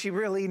 I mean, she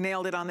really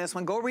nailed it on this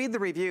one. Go read the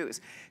reviews.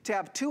 To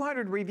have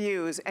 200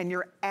 reviews and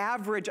your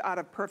average out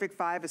of perfect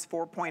 5 is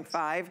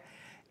 4.5,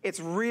 It's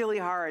really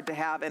hard to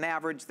have an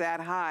average that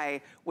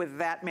high with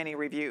that many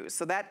reviews.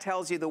 So that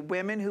tells you the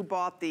women who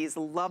bought these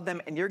love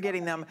them, and you're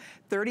getting them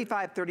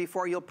 35,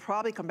 34. You'll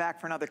probably come back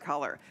for another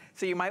color.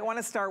 So you might want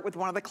to start with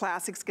one of the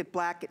classics, get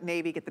black, get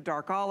navy, get the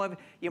dark olive.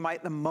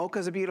 The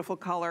mocha's a beautiful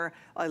color.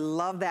 I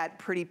love that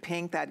pretty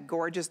pink, that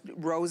gorgeous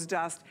rose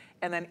dust,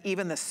 and then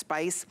even the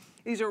spice.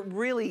 These are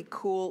really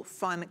cool,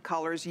 fun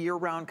colors,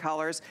 year-round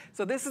colors.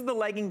 So this is the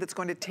legging that's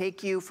going to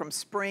take you from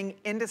spring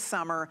into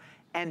summer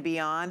and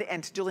beyond.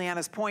 And to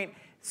Juliana's point,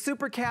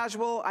 super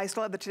casual. I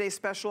still have the Today's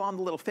Special on,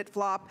 the little fit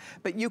flop,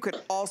 but you could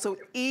also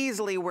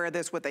easily wear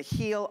this with a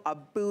heel, a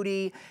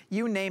booty,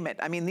 you name it.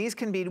 I mean, these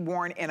can be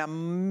worn in a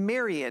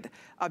myriad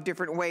of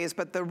different ways,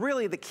 but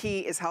really the key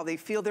is how they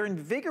feel. They're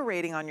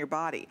invigorating on your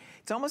body.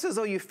 It's almost as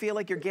though you feel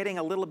like you're getting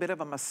a little bit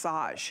of a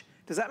massage.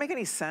 Does that make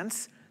any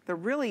sense?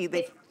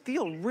 They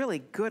feel really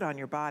good on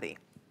your body.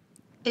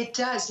 It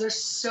does. They're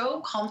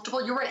so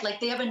comfortable. You're right. Like,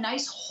 they have a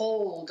nice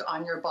hold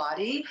on your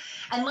body.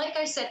 And like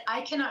I said,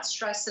 I cannot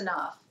stress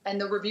enough, and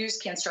the reviews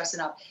can't stress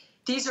enough,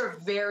 these are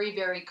very,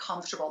 very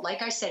comfortable.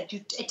 Like I said,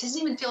 it doesn't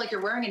even feel like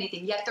you're wearing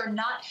anything, yet they're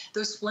not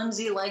those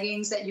flimsy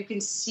leggings that you can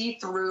see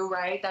through,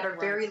 right? That are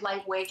very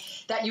lightweight,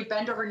 that you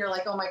bend over and you're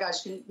like, oh my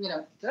gosh, did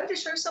I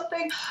just show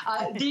something?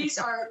 These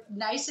are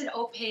nice and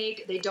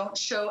opaque. They don't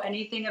show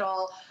anything at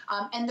all.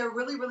 And they're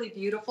really, really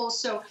beautiful.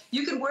 So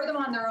you can wear them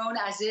on their own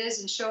as is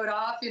and show it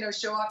off,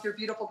 show off your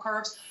beautiful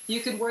curves. You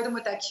can wear them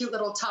with that cute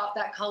little top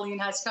that Colleen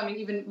has coming,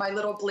 even my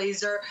little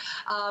blazer.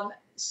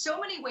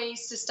 So many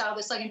ways to style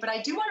this legging, but I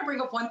do want to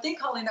bring up one thing,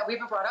 Colleen, that we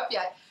haven't brought up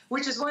yet,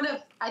 which is one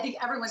of, I think,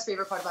 everyone's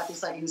favorite part about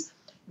these leggings.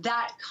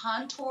 That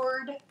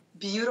contoured,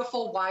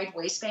 beautiful, wide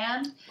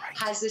waistband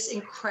has this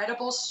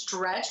incredible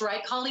stretch,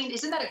 right, Colleen?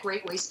 Isn't that a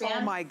great waistband?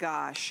 Oh my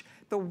gosh.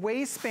 The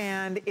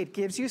waistband, it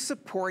gives you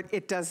support.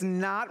 It does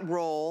not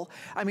roll.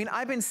 I mean,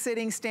 I've been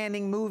sitting,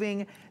 standing,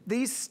 moving.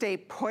 These stay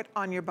put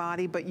on your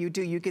body, but you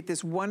get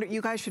this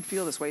you guys should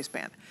feel this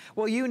waistband.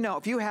 Well,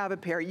 if you have a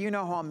pair, you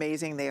know how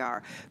amazing they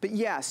are. But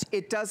yes,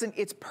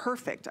 it's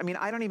perfect. I mean,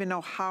 I don't even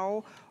know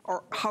how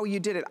you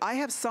did it. I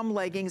have some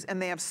leggings and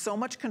they have so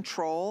much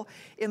control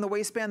in the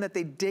waistband that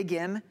they dig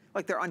in,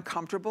 like they're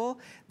uncomfortable.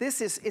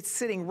 It's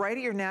sitting right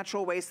at your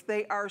natural waist.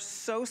 They are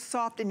so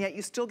soft, and yet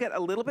you still get a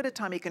little bit of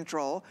tummy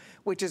control,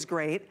 which is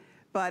great.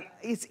 But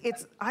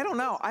I don't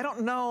know. I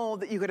don't know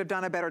that you could have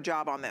done a better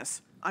job on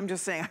this. I'm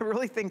just saying, I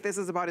really think this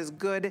is about as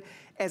good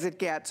as it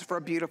gets for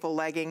a beautiful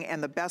legging.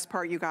 And the best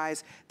part, you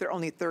guys, they're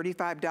only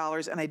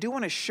 $35. And I do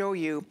want to show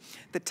you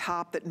the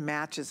top that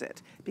matches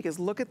it, because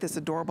look at this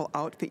adorable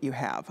outfit you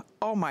have.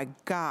 Oh my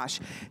gosh.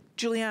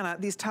 Juliana,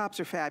 these tops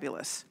are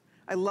fabulous.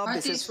 I love this.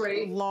 Aren't these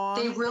great? Long.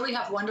 They really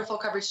have wonderful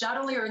coverage. Not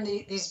only are in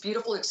these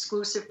beautiful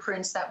exclusive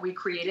prints that we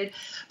created,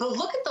 but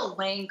look at the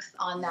length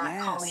on that,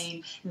 yes.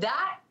 Colleen.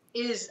 That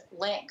is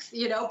length,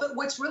 but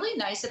what's really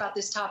nice about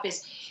this top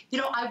is,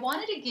 I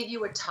wanted to give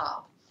you a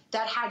top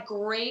that had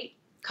great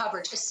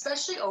coverage,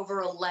 especially over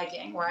a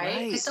legging,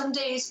 right? Because some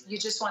days you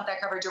just want that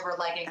coverage over a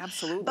legging.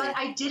 Absolutely. But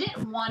I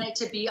didn't want it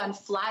to be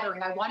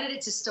unflattering. I wanted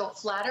it to still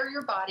flatter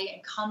your body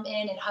and come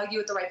in and hug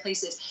you at the right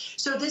places.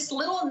 So this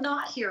little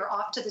knot here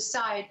off to the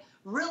side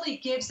really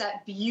gives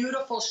that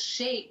beautiful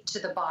shape to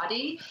the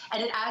body,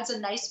 and it adds a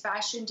nice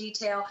fashion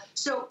detail.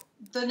 So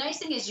the nice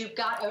thing is you've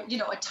got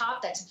a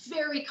top that's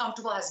very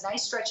comfortable, has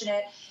nice stretch in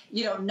it,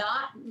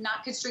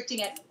 not constricting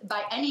it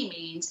by any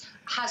means,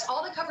 has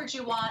all the coverage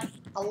you want,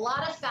 a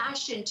lot of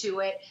fashion to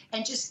it,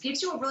 and just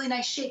gives you a really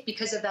nice shape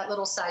because of that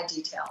little side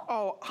detail.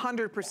 Oh,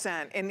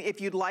 100%. And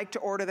if you'd like to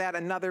order that,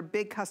 another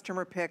big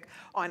customer pick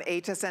on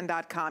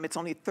hsn.com. It's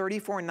only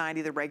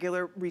 $34.90. The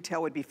regular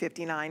retail would be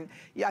 $59.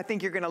 Yeah, I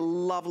think you're going to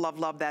love, love,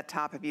 love that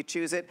top if you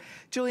choose it.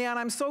 Juliana,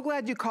 I'm so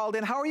glad you called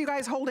in. How are you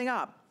guys holding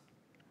up?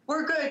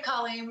 We're good,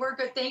 Colleen. We're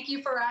good. Thank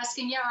you for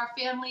asking. Yeah, our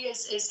family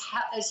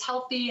is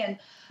healthy and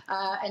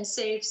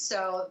safe,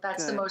 so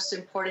that's good. The most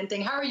important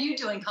thing. How are you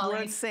doing,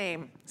 Colleen?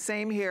 We're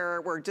same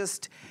here. We're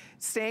just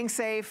staying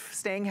safe,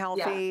 staying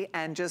healthy,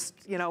 and just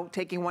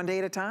taking one day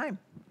at a time.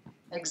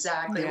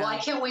 Exactly. Yeah. Well, I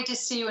can't wait to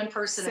see you in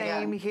person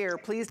again. Same here.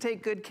 Please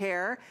take good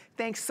care.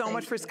 Thanks so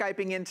much for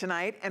Skyping in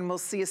tonight, and we'll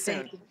see you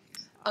soon. Thank you.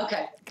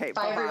 Okay.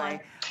 Bye, everyone.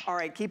 All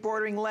right, keep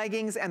ordering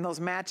leggings and those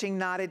matching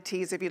knotted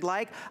tees if you'd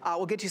like.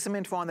 We'll get you some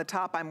info on the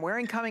top I'm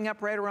wearing coming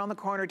up right around the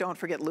corner. Don't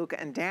forget Luca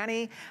and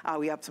Danny.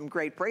 We have some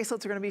great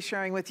bracelets we're going to be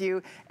sharing with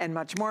you and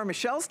much more.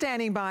 Michelle's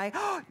standing by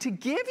to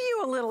give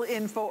you a little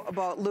info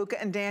about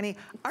Luca and Danny.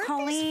 Aren't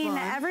Colleen,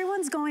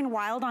 everyone's going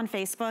wild on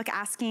Facebook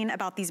asking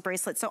about these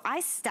bracelets. So I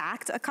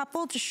stacked a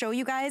couple to show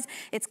you guys.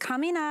 It's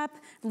coming up.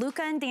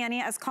 Luca and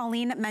Danny, as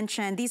Colleen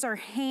mentioned, these are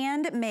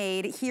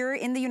handmade here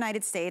in the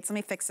United States. Let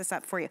me fix this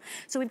up for you.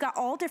 So we've got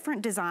all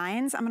different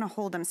designs. I'm gonna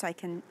hold them so I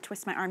can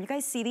twist my arm. You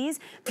guys see these?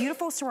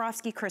 Beautiful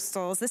Swarovski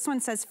crystals. This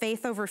one says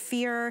faith over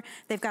fear.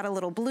 They've got a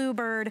little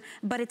bluebird,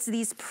 but it's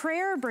these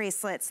prayer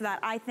bracelets that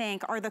I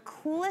think are the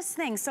coolest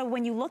thing. So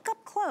when you look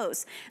up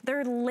close,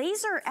 they're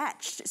laser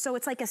etched. So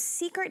it's like a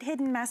secret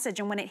hidden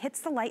message. And when it hits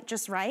the light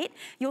just right,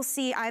 you'll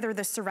see either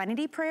the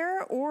Serenity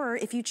Prayer, or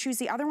if you choose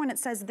the other one, it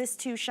says, this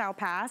too shall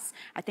pass.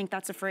 I think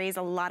that's a phrase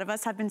a lot of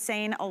us have been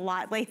saying a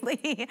lot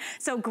lately.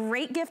 So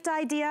great gift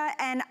idea.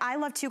 And I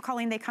love too,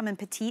 Colleen, they come in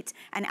petite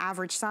and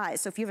average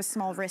size. So if you have a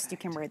small wrist, you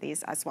can wear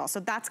these as well. So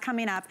that's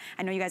coming up.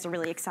 I know you guys are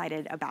really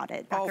excited about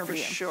it. Back over for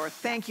you. Sure.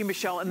 Thank you,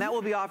 Michelle. And that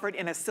will be offered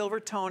in a silver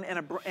tone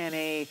and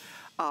a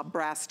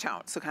brass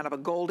tone, so kind of a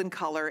golden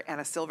color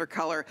and a silver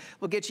color.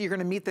 We'll get you, you're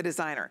gonna meet the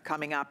designer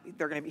coming up.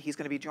 He's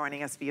gonna be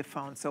joining us via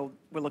phone, so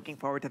we're looking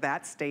forward to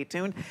that. Stay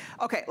tuned.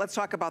 Okay, let's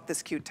talk about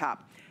this cute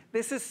top.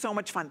 This is so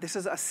much fun. This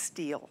is a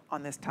steal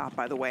on this top,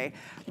 by the way.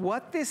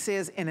 What this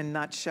is in a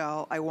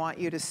nutshell, I want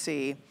you to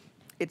see,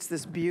 it's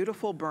this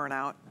beautiful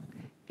burnout.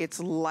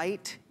 It's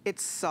light,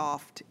 it's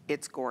soft,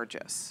 it's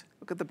gorgeous.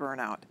 Look at the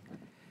burnout.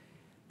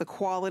 The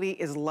quality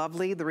is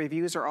lovely. The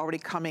reviews are already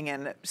coming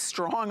in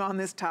strong on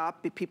this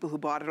top. The people who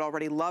bought it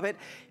already love it.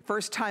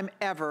 First time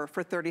ever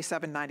for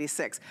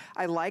 $37.96.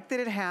 I like that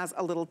it has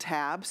a little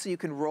tab so you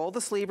can roll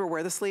the sleeve or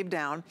wear the sleeve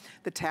down.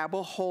 The tab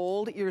will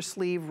hold your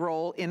sleeve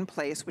roll in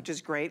place, which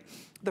is great.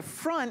 The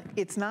front,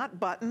 it's not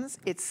buttons,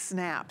 it's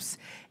snaps.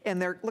 And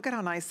look at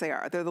how nice they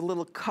are. They're the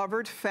little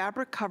covered,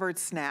 fabric covered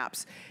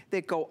snaps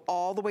that go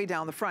all the way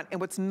down the front.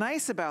 And what's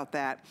nice about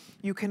that,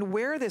 you can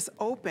wear this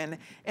open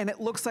and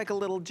it looks like a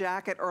little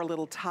jacket or a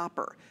little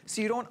topper.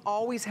 So you don't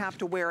always have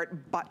to wear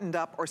it buttoned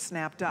up or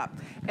snapped up.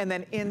 And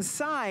then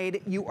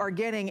inside, you are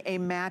getting a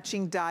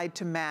matching dyed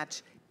to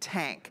match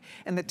tank.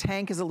 And the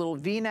tank is a little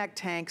V-neck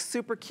tank,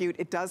 super cute.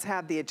 It does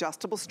have the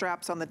adjustable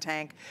straps on the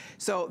tank.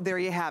 So there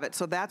you have it.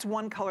 So that's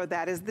one color,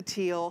 that is the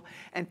teal,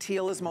 and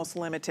teal is most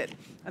limited.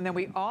 And then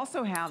we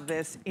also have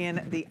this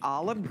in the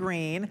olive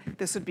green.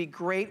 This would be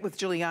great with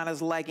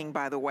Juliana's legging,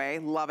 by the way.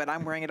 Love it.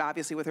 I'm wearing it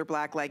obviously with her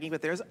black legging,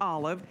 but there's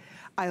olive.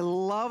 I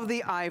love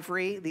the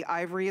ivory. The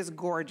ivory is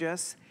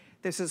gorgeous.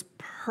 This is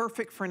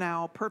perfect for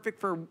now,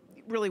 perfect for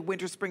really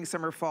winter, spring,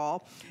 summer,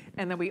 fall.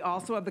 And then we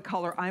also have the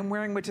color I'm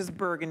wearing, which is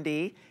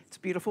burgundy. It's a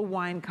beautiful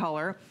wine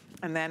color.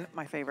 And then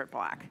my favorite,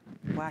 black.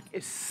 Black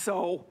is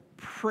so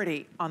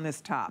pretty on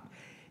this top.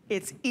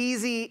 It's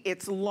easy,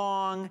 it's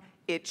long,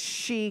 it's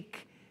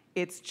chic.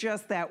 It's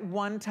just that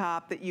one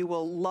top that you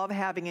will love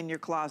having in your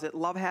closet,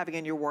 love having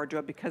in your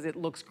wardrobe because it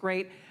looks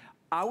great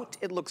out.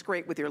 It looks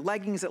great with your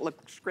leggings. It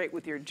looks great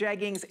with your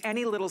jeggings,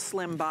 any little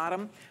slim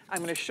bottom. I'm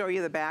gonna show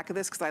you the back of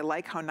this because I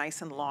like how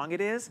nice and long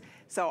it is.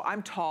 So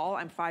I'm tall,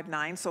 I'm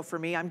 5'9", so for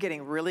me, I'm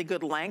getting really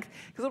good length.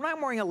 Because when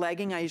I'm wearing a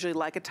legging, I usually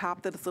like a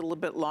top that's a little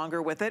bit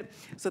longer with it.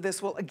 So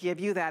this will give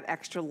you that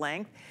extra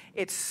length.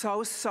 It's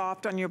so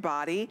soft on your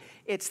body.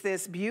 It's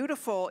this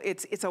beautiful,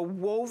 it's a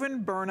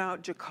woven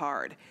burnout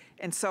jacquard.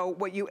 And so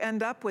what you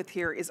end up with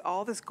here is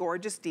all this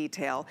gorgeous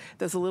detail.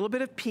 There's a little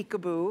bit of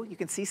peekaboo. You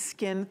can see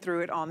skin through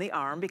it on the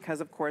arm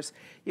because, of course,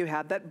 you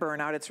have that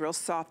burnout. It's real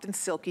soft and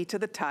silky to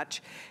the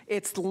touch.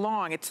 It's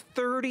long. It's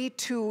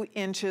 32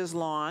 inches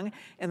long.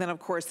 And then, of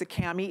course, the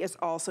cami is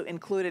also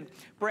included.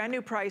 Brand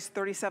new price,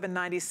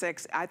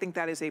 $37.96. I think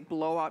that is a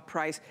blowout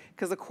price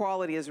because the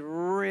quality is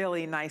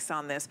really nice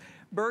on this.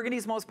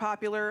 Burgundy's most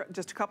popular,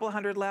 just a couple of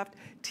hundred left.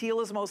 Teal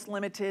is most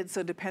limited,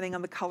 so depending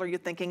on the color you're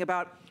thinking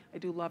about, I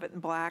do love it in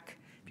black.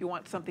 If you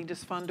want something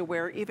just fun to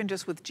wear, even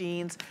just with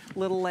jeans,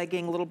 little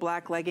legging, little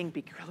black legging,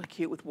 be really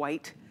cute with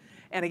white.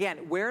 And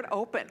again, wear it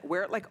open.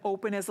 Wear it like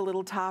open as a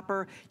little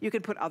topper. You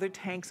can put other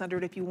tanks under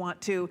it if you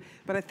want to,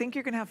 but I think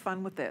you're gonna have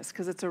fun with this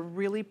because it's a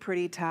really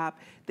pretty top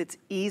that's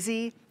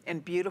easy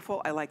and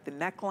beautiful. I like the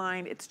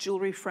neckline. It's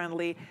jewelry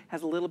friendly,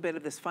 has a little bit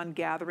of this fun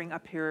gathering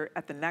up here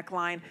at the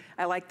neckline.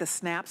 I like the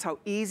snaps, how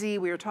easy.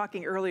 We were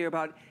talking earlier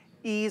about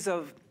ease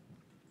of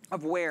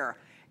wear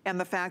and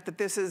the fact that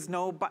this is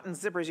no button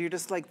zippers. You're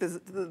just like,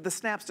 the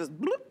snaps just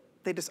bloop.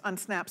 They just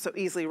unsnap so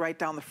easily right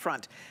down the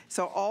front.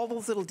 So all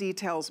those little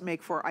details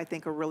make for, I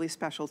think, a really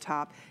special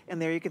top.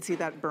 And there you can see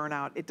that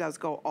burnout. It does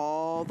go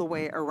all the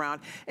way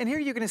around. And here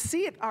you're gonna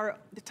see it,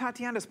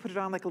 Tatiana's put it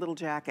on like a little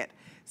jacket.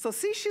 So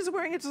see, she's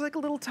wearing it just like a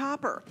little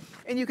topper.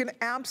 And you can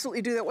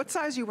absolutely do that. What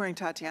size are you wearing,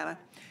 Tatiana?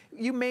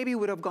 You maybe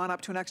would have gone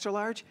up to an extra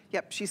large.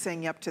 Yep, she's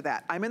saying yep to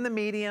that. I'm in the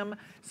medium,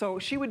 so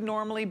she would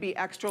normally be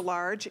extra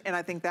large, and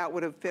I think that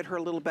would have fit her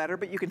a little better,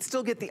 but you can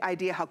still get the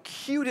idea how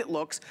cute it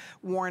looks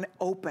worn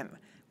open.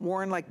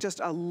 Worn like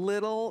just a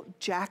little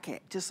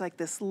jacket, just like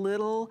this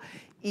little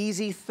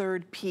easy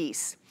third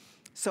piece.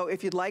 So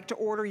if you'd like to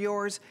order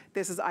yours,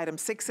 this is item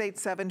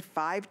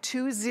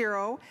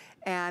 687520,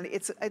 and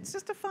it's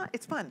just fun.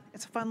 It's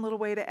a fun little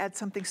way to add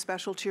something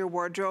special to your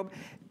wardrobe.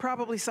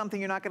 Probably something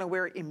you're not gonna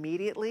wear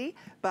immediately,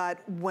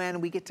 but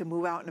when we get to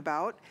move out and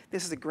about,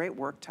 this is a great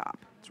work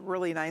top. It's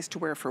really nice to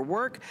wear for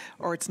work,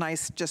 or it's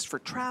nice just for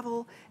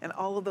travel, and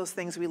all of those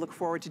things we look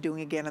forward to doing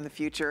again in the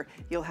future.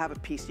 You'll have a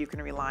piece you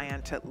can rely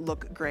on to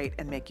look great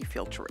and make you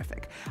feel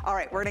terrific. All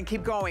right, we're gonna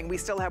keep going. We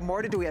still have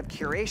more to do. We have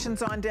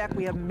curations on deck.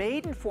 We have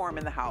Maidenform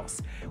in the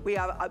house. We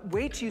have,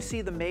 wait till you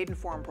see the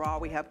Maidenform bra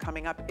we have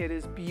coming up. It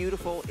is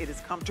beautiful, it is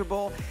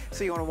comfortable,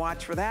 so you wanna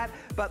watch for that.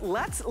 But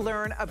let's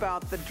learn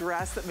about the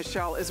dress that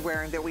Michelle is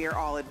wearing that we are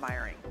all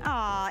admiring.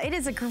 It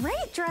is a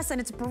great dress and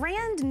it's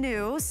brand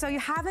new, so you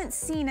haven't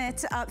seen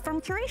it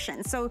from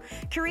Curations. So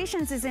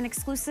Curations is an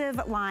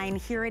exclusive line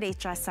here at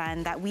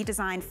HSN that we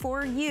designed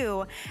for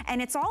you,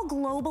 and it's all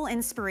global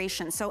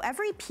inspiration. So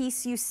every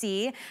piece you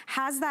see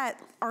has that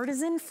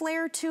artisan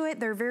flair to it.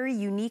 They're very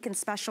unique and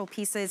special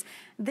pieces.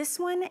 This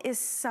one is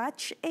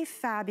such a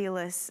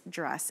fabulous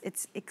dress.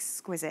 It's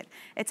exquisite.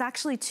 It's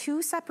actually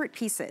two separate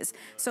pieces.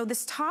 So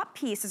this top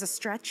piece is a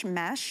stretch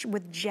mesh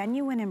with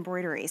genuine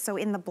embroidery. So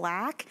in the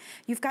black,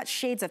 you've got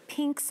shades of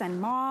pinks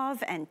and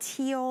mauve and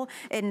teal,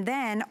 and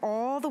then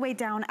all the way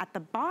down at the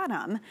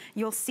bottom,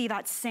 you'll see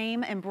that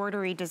same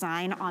embroidery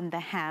design on the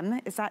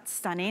hem. Is that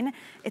stunning?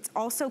 It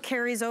also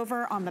carries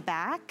over on the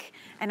back,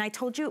 and I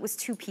told you it was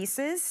two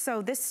pieces.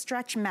 So this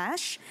stretch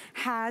mesh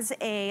has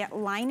a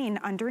lining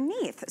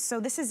underneath. So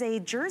this is a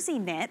jersey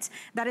knit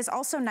that is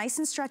also nice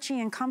and stretchy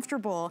and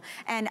comfortable.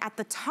 And at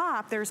the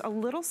top, there's a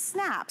little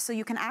snap, so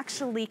you can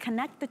actually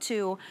connect the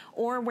two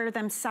or wear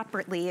them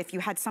separately. If you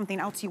had something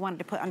else you wanted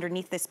to put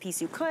underneath this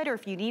piece, you could, or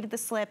if you needed the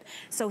slip.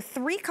 So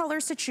 3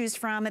 colors to choose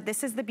from.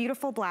 This is the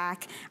beautiful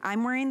black.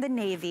 I'm wearing the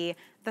navy.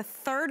 The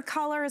third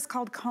color is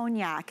called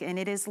cognac, and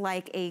it is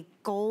like a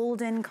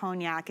golden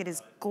cognac. It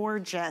is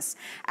gorgeous.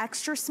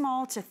 Extra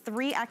small to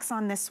 3X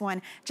on this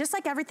one. Just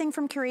like everything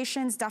from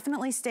Curations,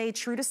 definitely stay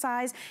true to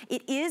size.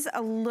 It is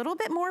a little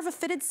bit more of a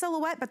fitted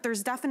silhouette, but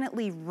there's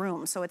definitely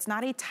room. So it's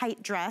not a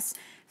tight dress.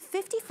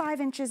 55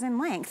 inches in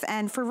length.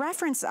 And for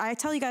reference, I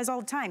tell you guys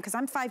all the time, because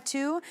I'm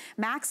 5'2",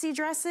 maxi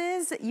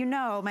dresses, you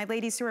know, my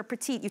ladies who are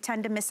petite, you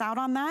tend to miss out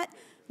on that.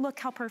 Look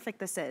how perfect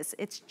this is.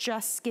 It's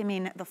just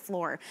skimming the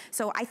floor.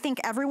 So I think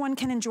everyone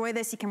can enjoy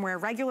this. You can wear a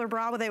regular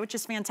bra with it, which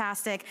is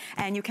fantastic,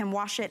 and you can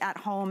wash it at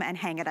home and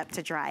hang it up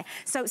to dry.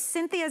 So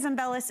Cynthia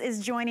Zimbelis is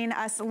joining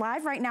us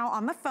live right now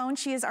on the phone.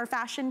 She is our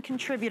fashion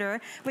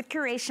contributor with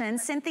Curation.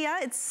 Cynthia,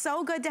 it's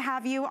so good to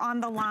have you on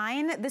the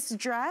line. This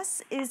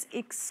dress is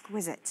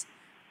exquisite.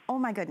 Oh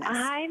my goodness.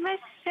 Hi,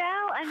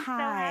 Michelle. I'm so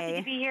happy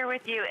to be here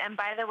with you. And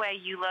by the way,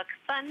 you look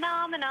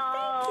phenomenal.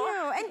 Thank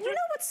you. And you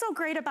know what's so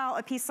great about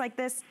a piece like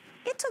this?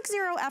 It took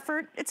 0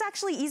 effort. It's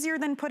actually easier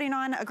than putting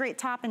on a great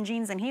top and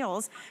jeans and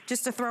heels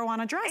just to throw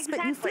on a dress. Exactly.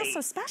 But you feel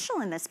so special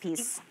in this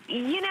piece.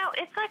 You know,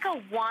 it's like a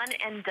one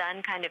and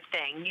done kind of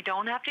thing. You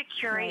don't have to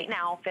curate an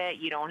outfit.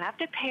 You don't have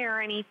to pair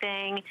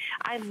anything.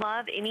 I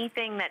love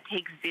anything that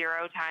takes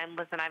 0 time.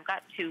 Listen, I've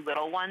got 2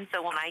 little ones,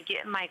 so when I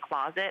get in my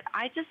closet,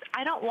 I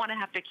don't want to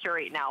have to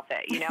curate an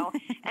outfit, you know?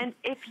 And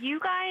if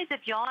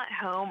y'all at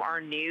home are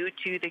new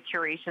to the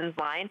Curations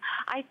line,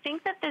 I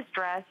think that this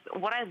dress,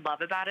 what I love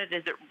about it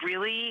is it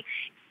really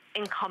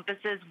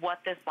encompasses what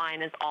this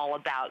line is all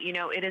about. You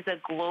know, it is a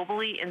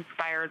globally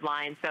inspired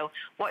line. So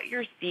what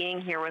you're seeing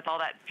here with all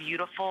that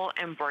beautiful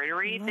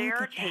embroidery,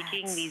 they're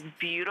taking these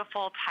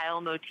beautiful tile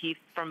motifs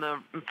from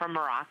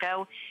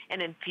Morocco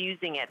and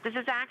infusing it. This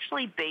is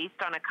actually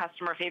based on a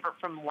customer favorite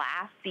from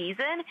last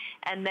season,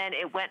 and then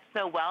it went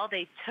so well,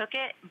 they took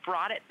it,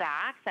 brought it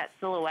back, that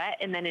silhouette,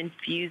 and then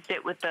infused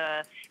it with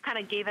kind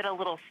of gave it a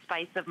little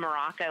spice of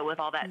Morocco with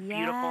all that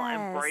beautiful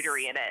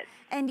embroidery in it.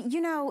 And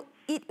you know,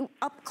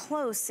 up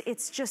close,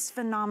 it's just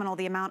phenomenal,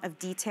 the amount of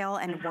detail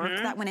and work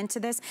that went into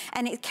this.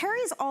 And it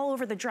carries all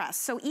over the dress.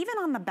 So even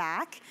on the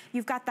back,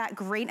 you've got that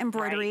great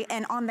embroidery.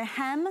 And on the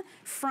hem,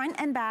 front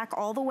and back,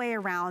 all the way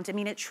around. I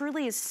mean, it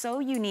truly is so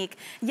unique,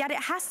 yet it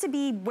has to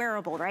be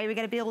wearable, right? We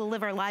got to be able to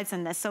live our lives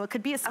in this. So it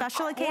could be a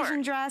special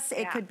occasion dress.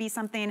 It could be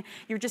something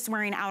you're just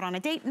wearing out on a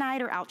date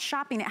night or out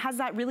shopping. It has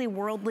that really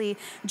worldly,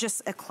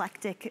 just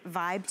eclectic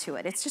vibe to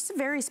it. It's just a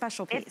very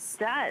special piece. It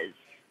does.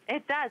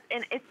 It does,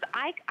 and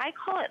I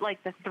call it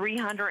like the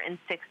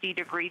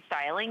 360-degree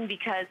styling,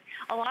 because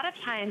a lot of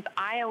times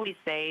I always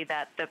say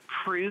that the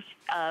proof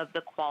of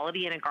the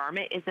quality in a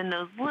garment is in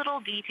those little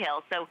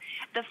details. So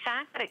the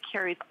fact that it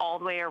carries all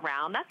the way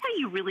around, that's how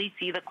you really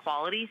see the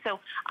quality. So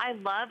I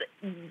love,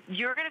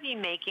 you're going to be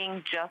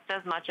making just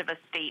as much of a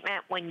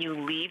statement when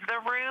you leave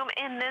the room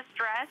in this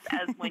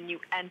dress as when you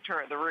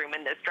enter the room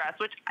in this dress,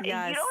 which you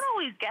don't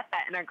always get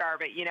that in a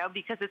garment, you know,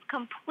 because it's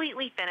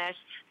completely finished,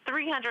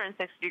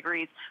 360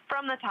 degrees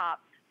from the top,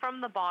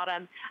 from the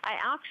bottom. I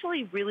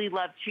actually really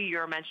love, too, you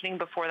were mentioning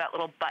before, that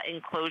little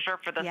button closure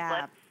for the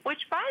slip, which,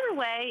 by the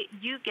way,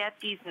 you get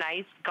these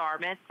nice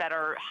garments that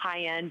are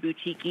high-end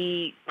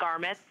boutique-y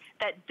garments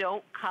that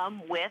don't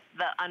come with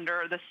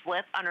the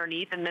slip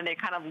underneath, and then they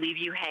kind of leave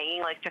you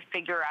hanging, like, to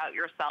figure out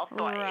yourself.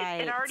 So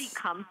it already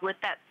comes with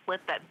that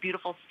slip, that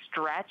beautiful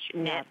stretch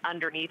knit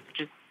underneath,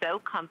 which is so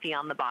comfy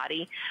on the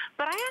body.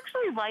 But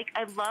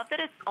I love that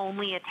it's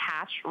only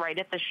attached right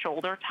at the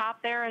shoulder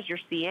top there, as you're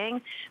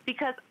seeing,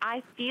 because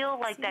I feel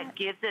like that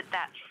gives it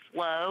that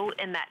flow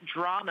and that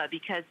drama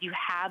because you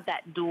have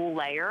that dual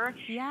layer.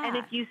 Yeah. And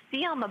if you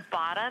see on the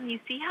bottom, you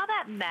see how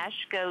that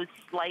mesh goes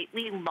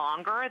slightly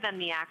longer than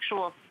the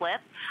actual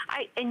slip.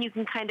 And you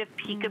can kind of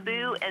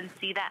peekaboo and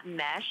see that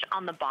mesh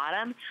on the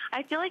bottom.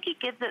 I feel like it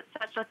gives it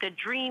such like a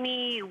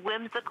dreamy,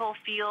 whimsical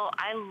feel.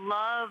 I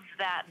love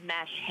that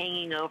mesh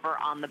hanging over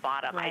on the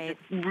bottom. Right. I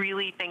just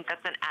really think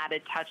that's an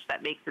added touch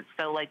that makes it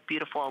so like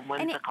beautiful and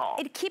whimsical.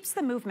 And it keeps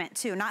the movement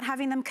too, not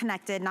having them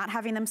connected, not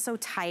having them so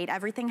tight.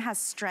 Everything has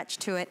stretch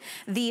to it.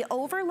 The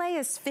overlay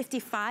is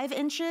 55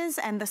 inches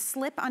and the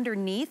slip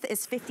underneath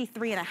is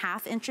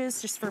 53.5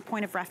 inches, just for a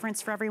point of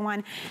reference for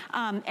everyone.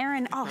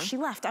 Erin, she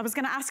left. I was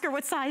gonna ask her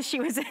what size she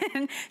was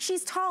in.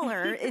 She's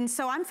taller, and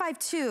so I'm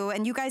 5'2",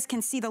 and you guys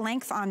can see the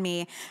length on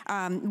me,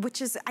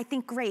 which is, I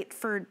think, great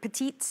for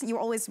petites. You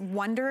always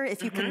wonder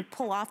if you can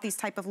pull off these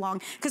type of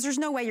long, because there's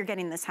no way you're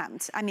getting this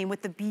hemmed. I mean,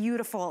 with the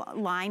beautiful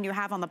line you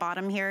have on the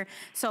bottom here.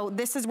 So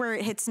this is where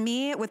it hits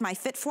me with my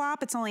fit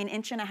flop. It's only 1.5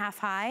 inches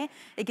high.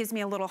 It gives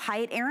me a little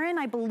height. Erin,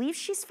 I believe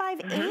she's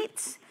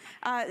 5'8".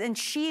 And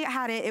she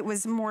had it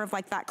was more of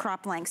like that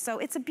crop length. So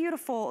it's a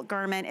beautiful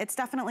garment. It's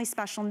definitely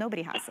special.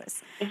 Nobody has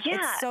this. Yeah,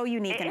 it's so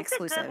unique and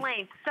exclusive. It's a good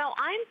length. So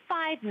I'm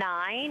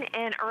 5'9",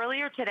 and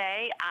earlier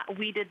today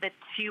we did the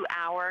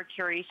 2-hour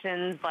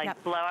curations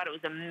blowout. It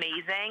was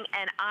amazing.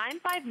 And I'm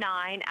 5'9".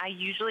 I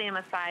usually am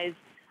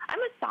I'm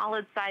a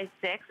solid size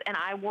 6, and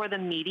I wore the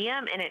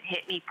medium, and it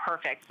hit me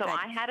perfect. So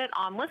I had it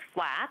on with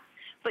flats.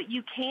 But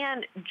you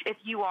can, if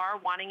you are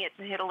wanting it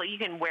to hit you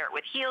can wear it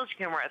with heels,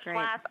 you can wear it with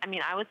flats. I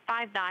mean, I was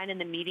 5'9", and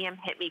the medium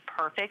hit me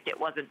perfect. It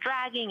wasn't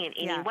dragging in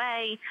any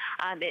way.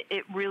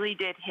 It really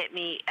did hit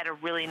me at a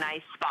really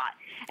nice spot.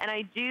 And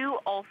I do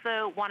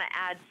also want to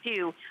add,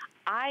 too,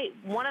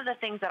 one of the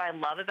things that I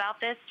love about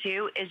this,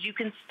 too, is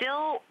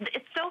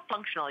it's so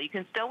functional. You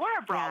can still wear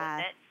a bra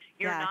with it.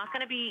 You're not going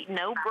to be,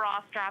 no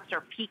bra straps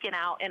are peeking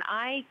out. And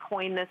I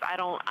coined this,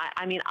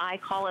 I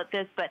call it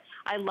this, but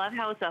I love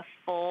how it's a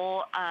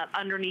full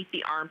underneath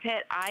the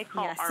armpit. I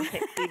call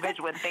armpit cleavage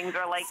when things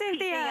are like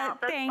peeking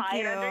out the side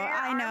under your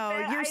I know,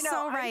 armpit. you're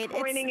so right.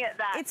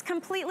 It's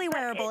completely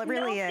wearable, it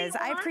really is.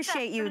 I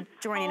appreciate you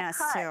joining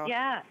us too.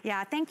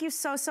 Yeah, thank you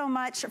so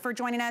much for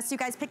joining us. You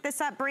guys picked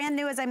this up, brand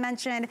new as I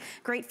mentioned,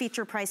 great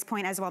feature price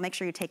point as well. Make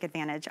sure you take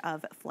advantage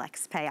of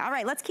FlexPay. All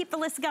right, let's keep the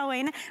list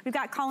going. We've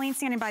got Colleen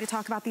standing by to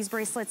talk about these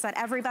bracelets that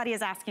everybody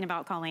is asking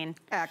about, Colleen.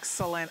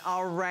 Excellent.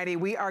 Alrighty,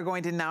 we are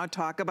going to now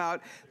talk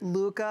about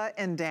Luca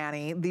and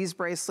Danny. These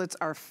bracelets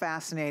are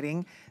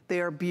fascinating.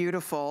 They are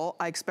beautiful.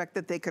 I expect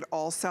that they could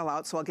all sell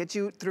out, so I'll get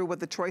you through what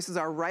the choices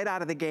are right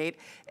out of the gate,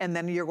 and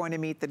then you're going to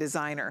meet the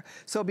designer.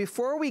 So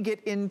before we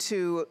get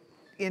into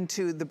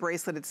the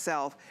bracelet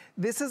itself,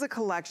 this is a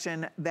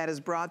collection that is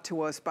brought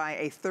to us by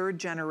a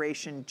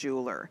third-generation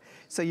jeweler.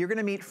 So you're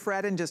gonna meet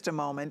Fred in just a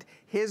moment.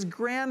 His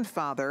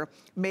grandfather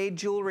made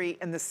jewelry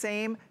in the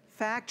same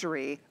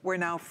factory where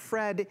now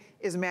Fred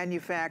is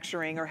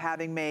manufacturing or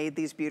having made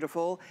these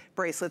beautiful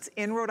bracelets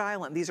in Rhode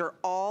Island. These are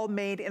all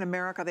made in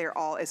America.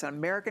 It's an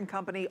American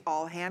company,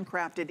 all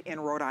handcrafted in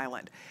Rhode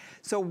Island.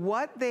 So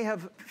what they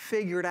have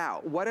figured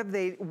out, what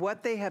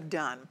they have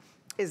done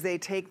is they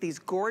take these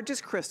gorgeous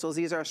crystals,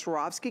 these are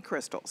Swarovski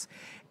crystals,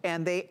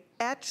 and they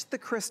etch the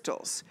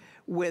crystals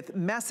with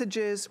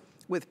messages,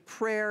 with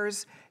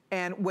prayers,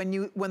 and when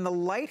the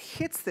light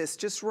hits this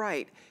just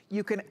right,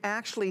 you can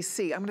actually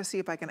see, I'm gonna see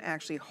if I can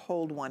actually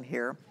hold one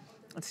here.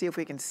 Let's see if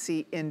we can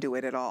see into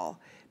it at all,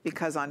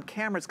 because on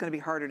camera it's gonna be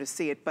harder to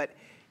see it,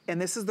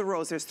 and this is the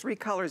rose. There's 3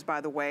 colors,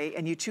 by the way,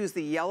 and you choose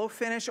the yellow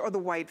finish or the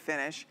white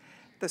finish.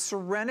 The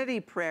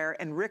Serenity Prayer,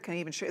 and Rick can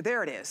even show you,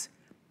 there it is.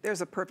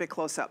 There's a perfect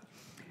close-up.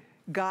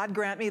 God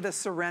grant me the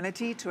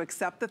serenity to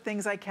accept the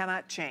things I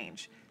cannot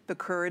change, the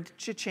courage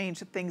to change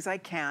the things I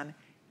can,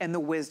 and the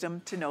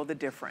wisdom to know the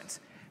difference.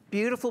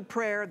 Beautiful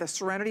prayer, the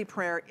Serenity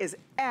Prayer is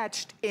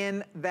etched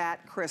in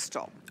that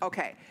crystal.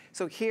 Okay,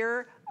 so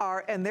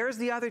and there's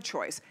the other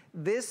choice.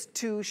 This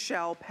too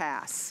shall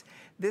pass.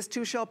 This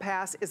too shall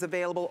pass is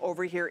available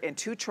over here in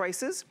 2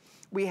 choices.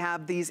 We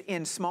have these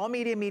in small,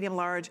 medium, medium,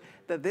 large.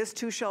 The This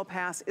Too Shall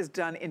Pass is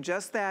done in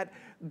just that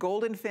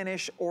golden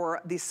finish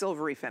or the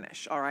silvery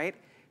finish, all right?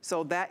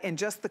 So that in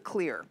just the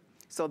clear.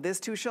 So This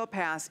Too Shall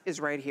Pass is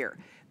right here.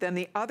 Then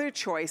the other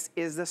choice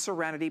is the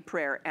Serenity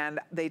Prayer, and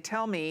they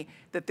tell me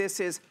that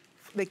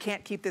they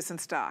can't keep this in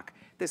stock.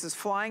 This is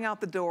flying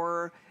out the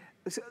door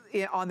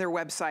on their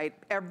website.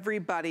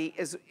 Everybody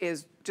is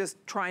just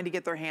trying to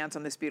get their hands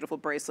on this beautiful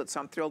bracelet,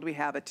 so I'm thrilled we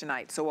have it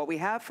tonight. So what we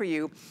have for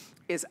you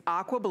is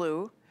aqua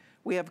blue,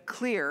 we have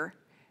clear,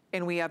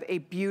 and we have a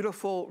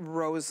beautiful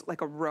rose,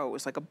 like a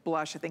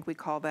blush, I think we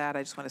call that.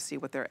 I just want to see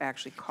what they're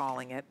actually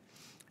calling it.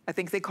 I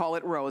think they call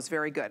it rose,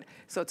 very good.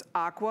 So it's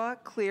aqua,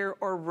 clear,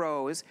 or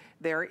rose.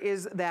 There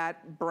is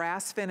that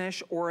brass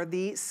finish or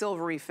the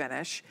silvery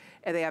finish.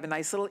 And they have a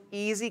nice little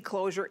easy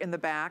closure in the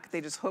back.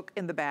 They just hook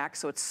in the back,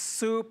 so it's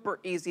super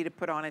easy to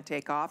put on and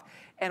take off.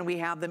 And we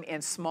have them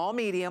in small,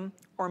 medium,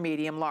 or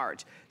medium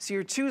large. So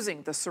you're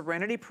choosing the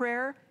Serenity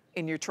Prayer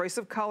in your choice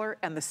of color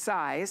and the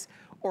size,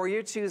 or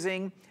you're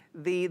choosing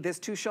This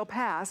Too Shall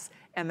Pass,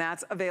 and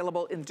that's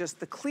available in just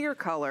the clear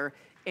color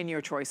in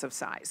your choice of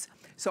size.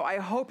 So I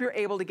hope you're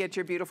able to get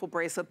your beautiful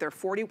bracelet. They're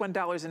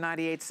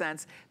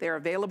 $41.98. They're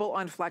available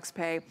on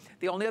FlexPay.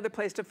 The only other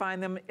place to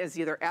find them is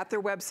either at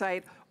their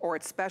website or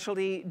at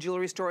specialty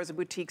jewelry stores and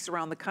boutiques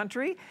around the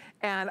country.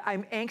 And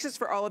I'm anxious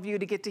for all of you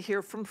to get to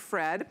hear from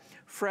Fred.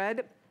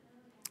 Fred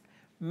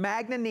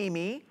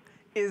Magnanimi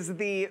is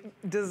the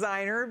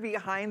designer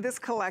behind this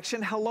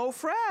collection. Hello,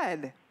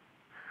 Fred.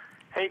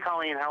 Hey,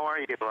 Colleen, how are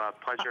you?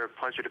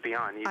 Pleasure to be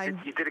on.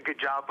 You did a good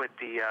job with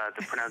the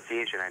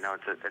pronunciation. I know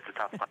it's a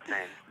tough last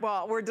name.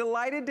 Well, we're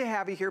delighted to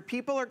have you here.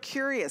 People are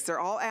curious. They're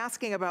all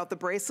asking about the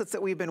bracelets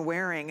that we've been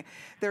wearing.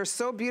 They're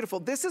so beautiful.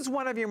 This is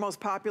one of your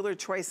most popular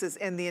choices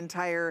in the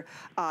entire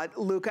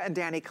Luca and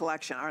Danny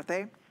collection, aren't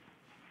they?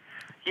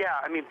 Yeah,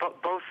 I mean,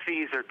 both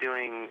these are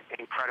doing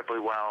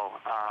incredibly well.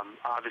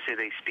 Obviously,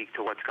 they speak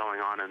to what's going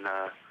on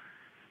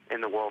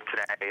in the world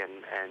today,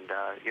 and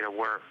you know,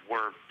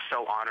 we're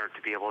so honored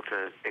to be able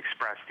to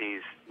express these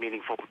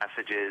meaningful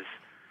messages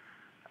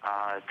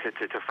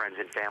to friends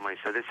and family.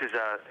 So this is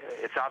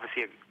it's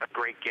obviously a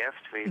great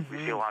gift. We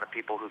see a lot of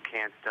people who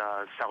can't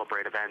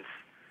celebrate events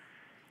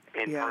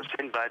in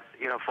person, but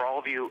you know, for all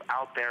of you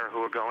out there who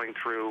are going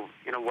through,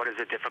 you know, what is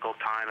a difficult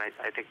time,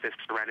 I think this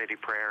Serenity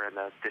Prayer and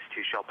this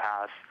Too Shall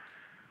Pass,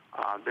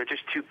 they're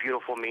just two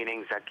beautiful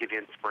meanings that give you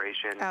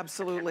inspiration.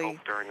 Absolutely. And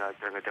hope during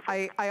a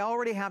difficult I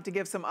already have to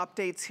give some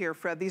updates here,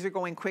 Fred. These are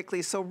going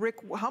quickly. So, Rick,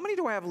 how many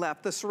do I have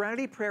left? The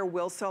Serenity Prayer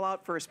will sell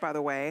out first, by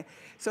the way.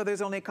 So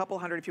there's only a couple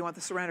hundred if you want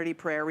the Serenity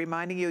Prayer.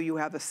 Reminding you, you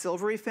have the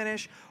silvery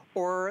finish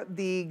or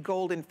the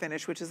golden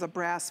finish, which is a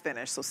brass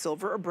finish. So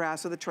silver or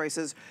brass are the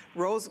choices.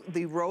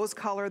 The rose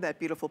color, that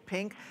beautiful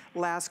pink,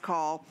 last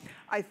call.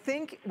 I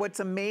think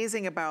what's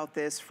amazing about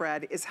this,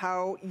 Fred, is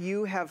how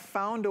you have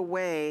found a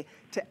way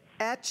to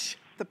etch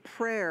the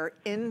prayer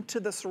into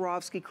the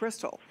Swarovski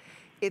crystal.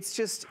 It's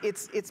just,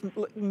 it's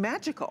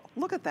magical.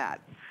 Look at that.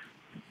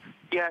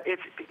 Yeah,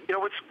 it's, you know,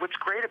 what's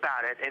great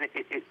about it, and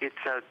it's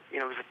a, you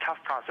know, it was a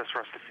tough process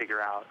for us to figure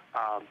out.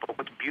 But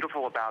what's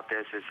beautiful about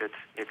this is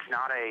it's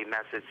not a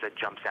message that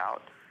jumps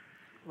out.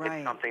 Right.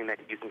 It's something that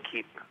you can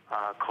keep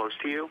close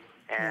to you.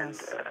 And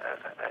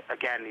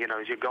again, you know,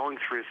 as you're going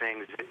through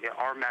things,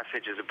 our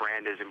message as a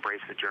brand is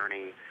embrace the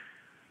journey.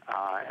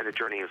 And the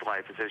journey is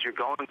life. It's as you're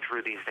going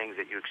through these things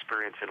that you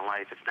experience in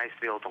life, it's nice to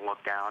be able to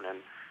look down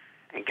and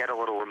get a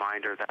little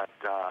reminder that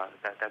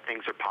that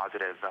things are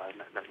positive,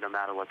 no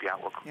matter what the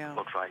outlook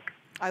looks like.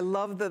 I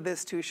love the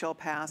This Too Shall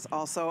Pass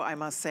also, I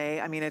must say.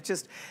 I mean, it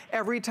just,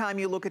 every time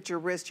you look at your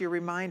wrist, you're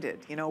reminded,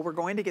 you know, we're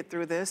going to get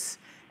through this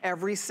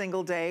every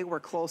single day. We're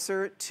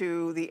closer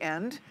to the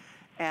end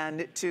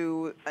and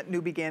to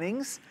new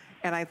beginnings.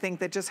 And I think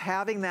that just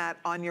having that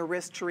on your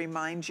wrist to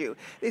remind you.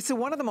 It's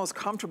one of the most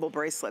comfortable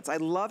bracelets. I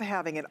love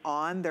having it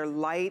on. They're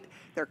light,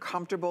 they're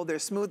comfortable, they're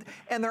smooth,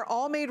 and they're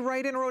all made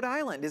right in Rhode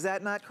Island. Is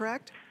that not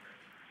correct?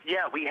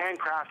 Yeah, we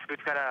handcraft.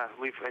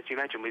 As you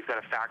mentioned, we've got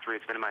a factory.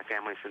 It's been in my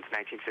family since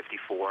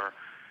 1954.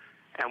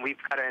 And we've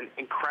got an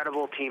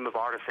incredible team of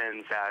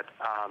artisans that,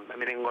 I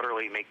mean, they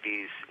literally make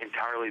these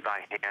entirely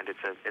by hand.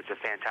 It's a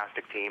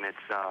fantastic team.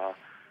 It's,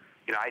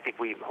 you know, I think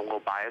I'm a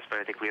little biased, but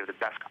I think we have the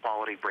best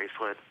quality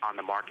bracelet on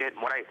the market.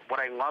 And what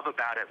I love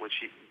about it, which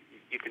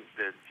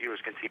the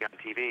viewers can see on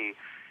TV,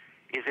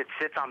 is it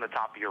sits on the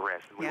top of your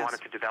wrist. And we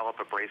wanted to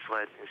develop a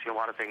bracelet. You see a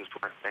lot of things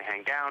where they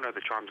hang down or the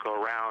charms go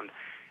around.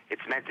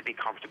 It's meant to be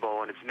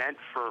comfortable, and it's meant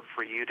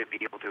for you to be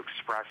able to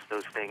express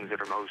those things that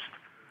are most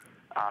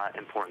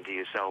important to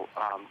you. So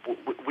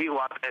we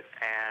love it,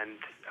 and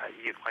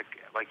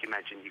like you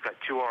mentioned, you've got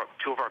two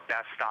of our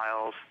best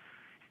styles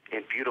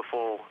in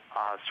beautiful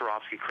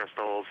Swarovski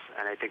crystals,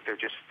 and I think they're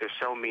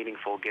so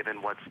meaningful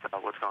given what's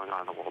going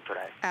on in the world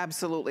today.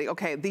 Absolutely.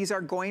 Okay, these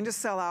are going to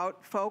sell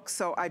out, folks,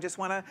 so I just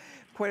want to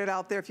put it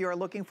out there. If you are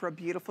looking for a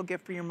beautiful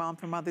gift for your mom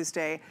for Mother's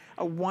Day,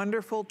 a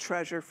wonderful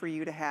treasure for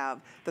you to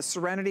have. The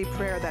Serenity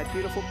Prayer, that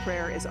beautiful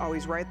prayer, is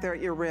always right there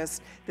at your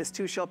wrist. This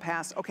too shall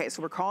pass. Okay,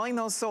 so we're calling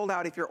those sold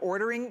out. If you're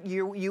ordering,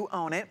 you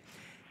own it.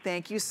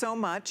 Thank you so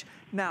much.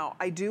 Now,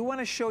 I do want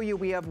to show you,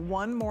 we have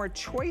one more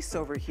choice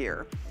over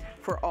here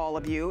for all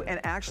of you, and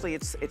actually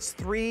it's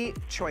three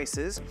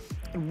choices.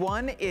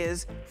 One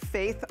is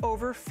Faith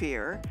Over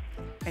Fear,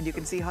 and you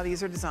can see how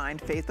these are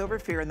designed, Faith Over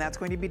Fear, and that's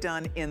going to be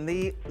done in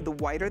the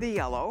white or the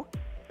yellow.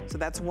 So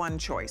that's one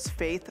choice,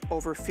 Faith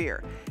Over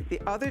Fear. The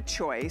other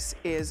choice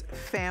is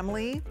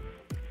Family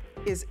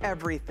is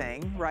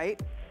Everything, right?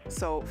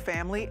 So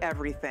Family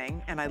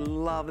Everything, and I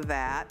love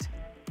that.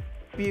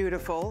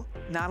 Beautiful.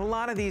 Not a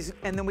lot of these.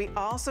 And then we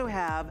also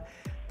have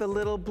the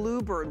little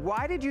bluebird.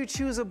 Why did you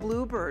choose a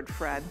bluebird,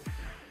 Fred?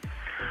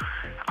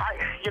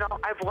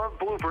 I've loved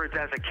bluebirds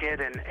as a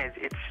kid, and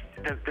it's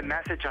the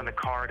message on the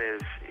card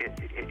is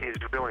is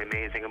really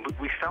amazing. And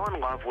we fell in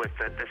love with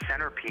the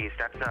centerpiece.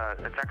 That's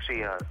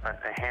actually a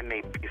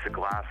handmade piece of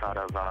glass out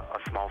of a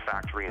small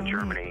factory in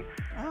Germany.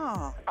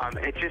 Oh.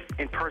 It just,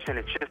 in person,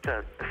 it's just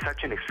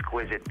such an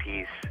exquisite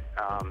piece.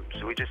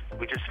 So we just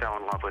fell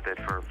in love with it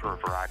for a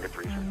variety of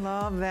reasons. I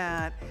love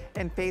that.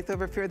 And faith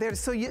over fear there.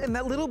 So and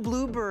that little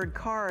bluebird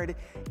card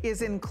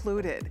is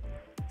included.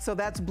 So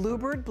that's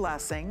Bluebird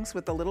Blessings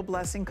with the little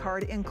blessing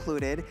card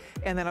included.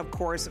 And then of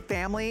course,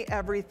 family,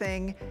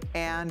 everything,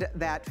 and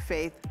that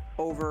faith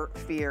over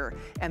fear.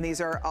 And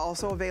these are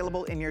also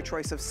available in your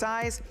choice of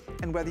size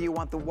and whether you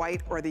want the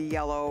white or the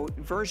yellow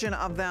version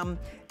of them.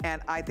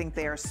 And I think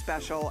they are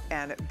special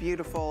and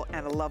beautiful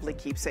and a lovely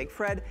keepsake.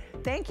 Fred,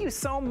 thank you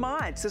so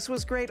much. This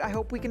was great. I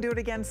hope we can do it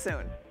again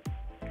soon.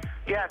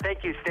 Yeah,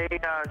 thank you. Stay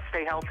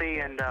healthy,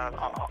 and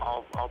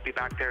I'll be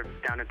back there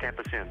down in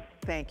Tampa soon.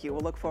 Thank you.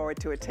 We'll look forward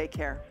to it. Take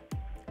care.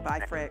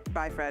 Bye, Fred.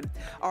 Bye, Fred.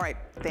 All right.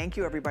 Thank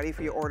you, everybody,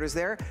 for your orders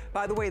there.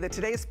 By the way, the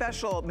today's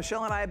special,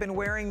 Michelle and I have been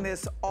wearing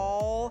this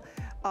all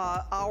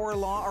hour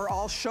long or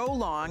all show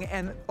long,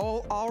 and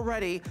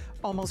already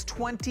almost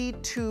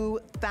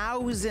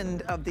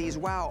 22,000 of these.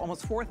 Wow,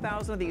 almost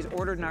 4,000 of these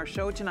ordered in our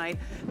show tonight.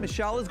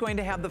 Michelle is going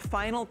to have the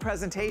final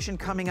presentation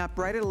coming up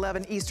right at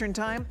 11 Eastern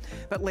time.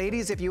 But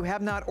ladies, if you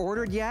have not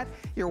ordered yet,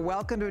 you're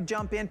welcome to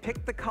jump in.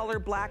 Pick the color,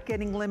 black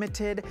getting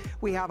limited.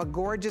 We have a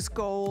gorgeous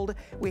gold.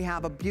 We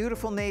have a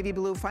beautiful navy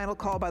blue, final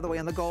call by the way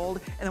on the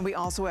gold. And then we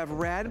also have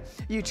red.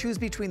 You choose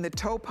between the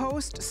toe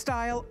post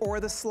style or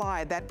the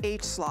slide, that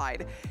H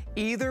slide.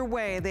 Either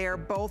way, they are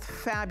both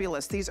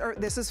fabulous. This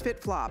is Fit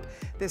Flop.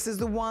 This is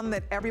the one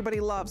that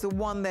everybody loves, the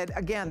one that,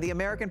 again, the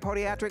American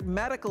Podiatric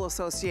Medical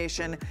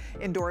Association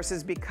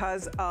endorses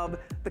because of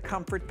the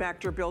comfort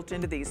factor built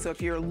into these. So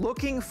if you're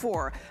looking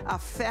for a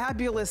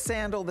fabulous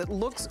sandal that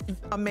looks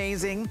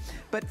amazing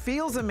but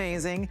feels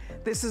amazing,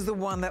 this is the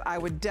one that I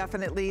would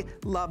definitely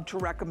love to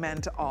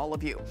recommend to all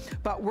of you.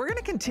 But we're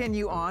gonna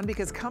continue on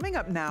because coming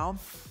up now,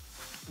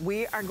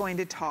 we are going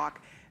to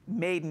talk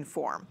maiden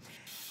form.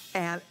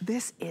 And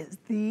this is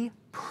the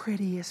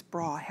prettiest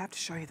bra. I have to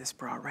show you this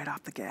bra right out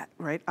of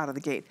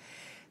the gate.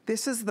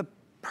 This is the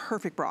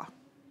perfect bra,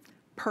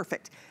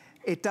 perfect.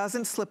 It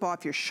doesn't slip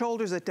off your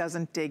shoulders, it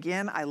doesn't dig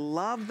in. I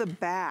love the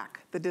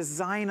back, the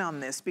design on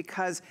this,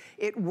 because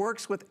it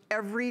works with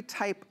every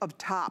type of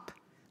top,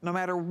 no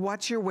matter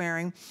what you're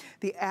wearing.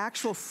 The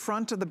actual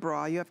front of the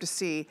bra, you have to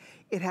see,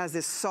 it has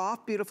this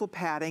soft, beautiful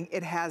padding.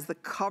 It has the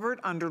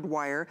covered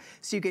underwire,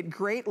 so you get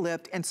great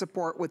lift and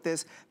support with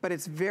this, but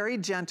it's very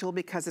gentle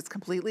because it's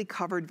completely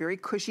covered, very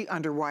cushy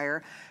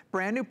underwire.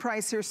 Brand new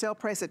price here, sale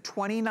price at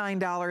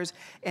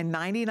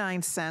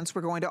 $29.99.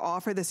 We're going to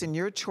offer this in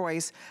your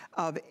choice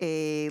of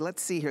a,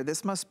 let's see here,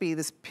 this must be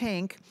this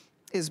pink,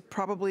 is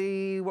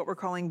probably what we're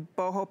calling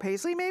boho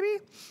paisley, maybe?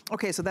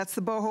 Okay, so that's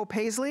the boho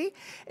paisley.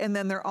 And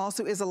then there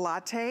also is a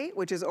latte,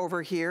 which is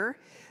over here.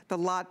 The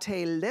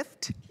latte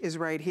lift is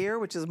right here,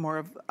 which is more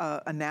of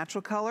a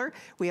natural color.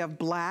 We have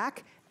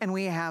black and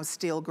we have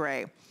steel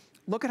gray.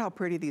 Look at how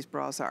pretty these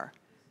bras are.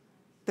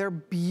 They're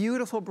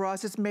beautiful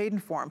bras. It's maiden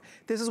form.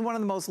 This is one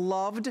of the most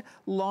loved,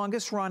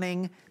 longest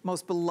running,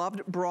 most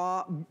beloved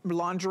bra,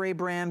 lingerie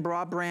brand,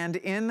 bra brand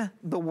in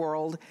the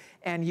world.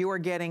 And you are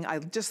getting, I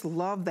just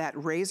love that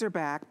razor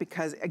back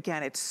because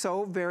again, it's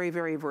so very,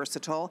 very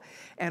versatile.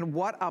 And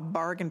what a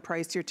bargain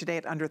price here today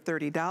at under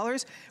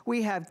 $30.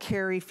 We have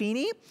Carrie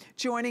Feeney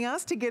joining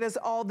us to get us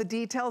all the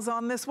details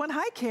on this one.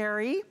 Hi,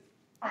 Carrie.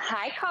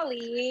 Hi,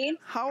 Colleen.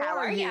 How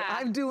are you?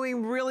 I'm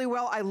doing really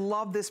well. I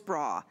love this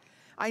bra.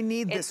 I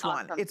need this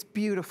one. Awesome. It's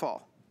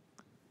beautiful.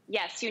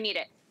 Yes, you need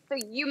it. So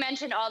you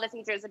mentioned all the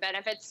features and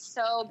benefits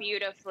so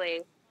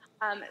beautifully.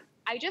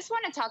 I just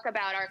want to talk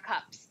about our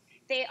cups.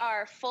 They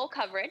are full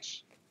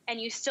coverage, and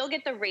you still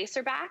get the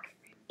racer back,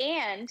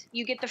 and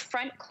you get the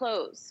front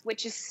close,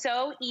 which is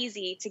so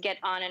easy to get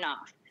on and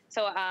off.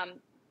 So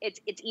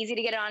it's easy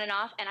to get on and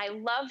off, and I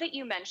love that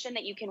you mentioned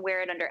that you can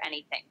wear it under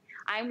anything.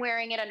 I'm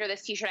wearing it under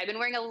this t-shirt. I've been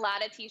wearing a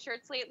lot of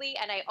t-shirts lately,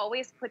 and I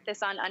always put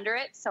this on under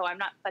it, so I'm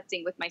not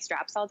futzing with my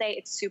straps all day.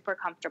 It's super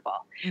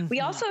comfortable. Mm-hmm. We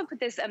also put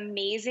this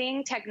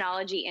amazing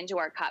technology into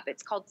our cup.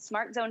 It's called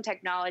Smart Zone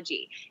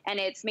technology, and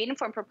it's Maiden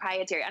Form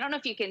proprietary. I don't know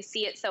if you can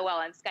see it so well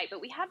on Skype,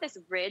 but we have this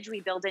ridge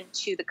we build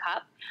into the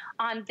cup.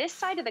 On this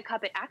side of the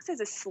cup, it acts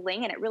as a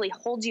sling, and it really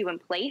holds you in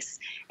place.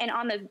 And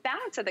on the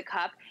balance of the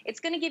cup, it's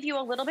going to give you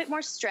a little bit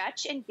more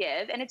stretch and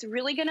give, and it's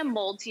really going to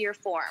mold to your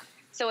form.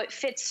 So it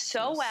fits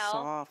so well,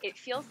 soft. It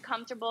feels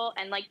comfortable,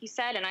 and like you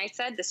said, and I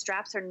said, the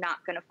straps are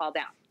not gonna fall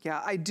down. Yeah,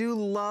 I do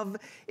love,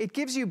 it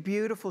gives you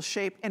beautiful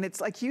shape, and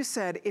it's like you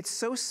said, it's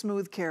so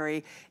smooth,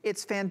 Carrie.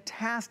 It's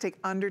fantastic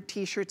under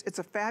t-shirts. It's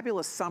a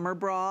fabulous summer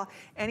bra.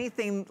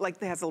 Anything like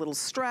that has a little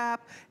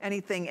strap, any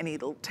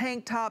little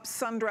tank tops,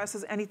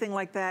 sundresses, anything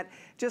like that.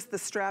 Just the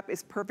strap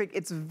is perfect.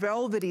 It's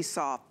velvety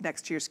soft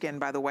next to your skin,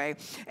 by the way.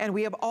 And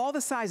we have all the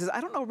sizes. I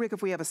don't know, Rick,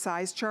 if we have a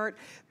size chart,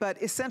 but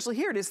essentially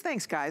here it is.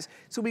 Thanks, guys.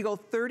 So we go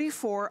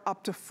 34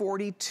 up to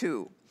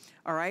 42.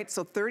 All right,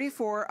 so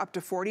 34 up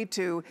to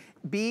 42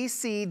 B,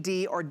 C,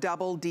 D, or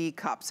double D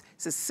cups.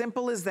 It's as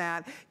simple as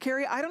that.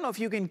 Carrie, I don't know if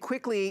you can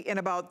quickly, in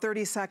about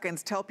 30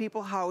 seconds, tell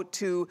people how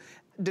to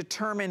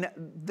determine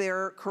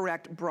their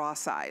correct bra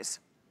size.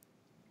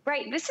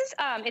 Right, this is,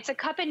 it's a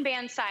cup and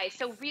band size.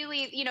 So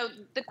really, you know,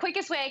 the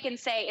quickest way I can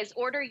say is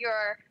order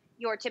your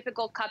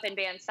typical cup and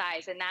band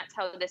size, and that's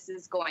how this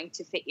is going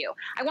to fit you.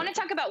 I want to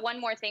talk about one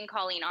more thing,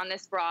 Colleen, on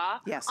this bra.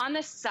 Yes. On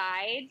the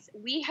sides,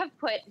 we have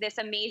put this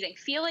amazing,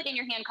 feel it in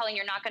your hand, Colleen,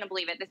 you're not going to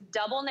believe it, this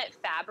double knit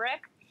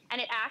fabric, and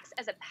it acts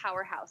as a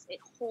powerhouse. It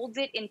holds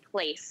it in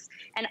place.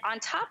 And on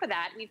top of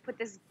that, we've put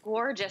this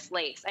gorgeous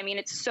lace. I mean,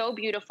 it's so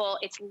beautiful.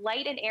 It's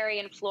light and airy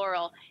and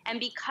floral.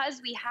 And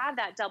because we have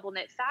that double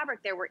knit fabric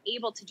there, we're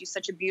able to do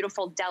such a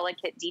beautiful,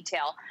 delicate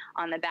detail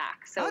on the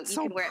back. So that's you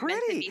so can wear pretty.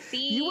 it meant to be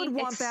seen. You would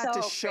want that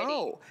to so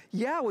show.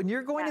 Yeah, when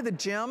you're going to the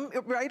gym,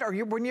 right, or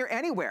when you're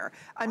anywhere.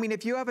 I mean,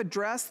 if you have a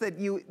dress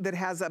that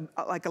has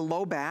like a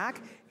low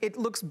back, it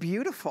looks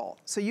beautiful.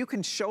 So you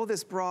can show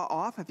this bra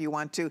off if you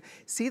want to.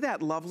 See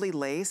that lovely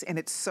lace, and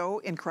it's so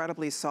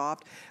incredibly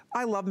soft.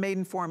 I love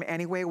Maidenform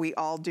anyway, we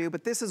all do,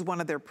 but this is one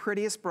of their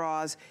prettiest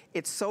bras.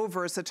 It's so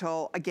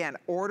versatile. Again,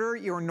 order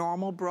your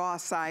normal bra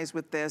size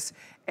with this,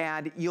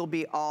 and you'll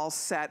be all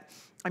set.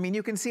 I mean,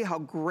 you can see how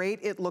great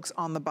it looks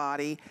on the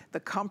body. The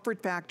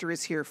comfort factor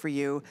is here for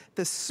you.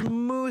 The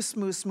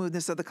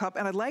smoothness of the cup.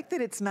 And I like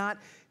that it's not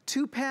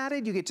too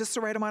padded. You get just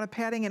the right amount of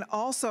padding. And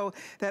also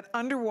that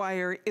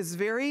underwire is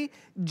very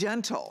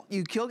gentle.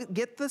 You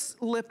get this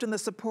lift and the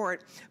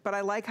support, but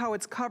I like how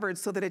it's covered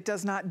so that it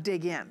does not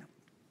dig in.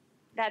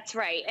 That's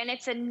right. And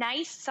it's a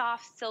nice,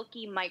 soft,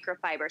 silky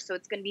microfiber. So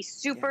it's going to be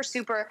super,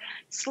 super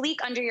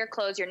sleek under your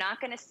clothes. You're not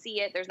going to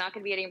see it. There's not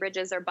going to be any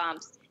ridges or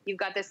bumps. You've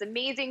got this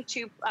amazing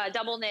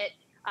double knit,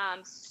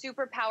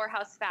 super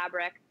powerhouse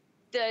fabric.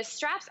 The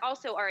straps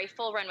also are a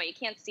full runway. You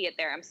can't see it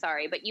there, I'm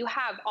sorry, but you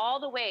have all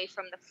the way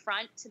from the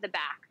front to the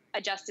back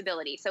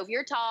adjustability. So if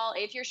you're tall,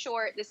 if you're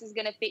short, this is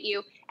gonna fit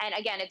you. And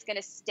again, it's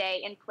gonna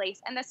stay in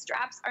place and the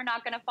straps are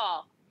not gonna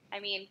fall. I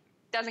mean,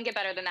 doesn't get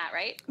better than that,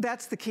 right?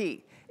 That's the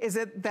key.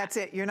 That's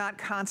it. You're not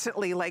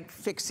constantly like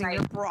fixing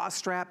your bra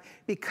strap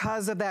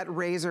because of that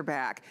razor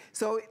back.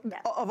 So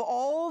of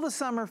all the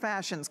summer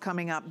fashions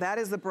coming up, that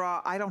is the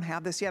bra. I don't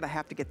have this yet. I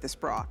have to get this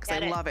bra because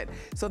I love it.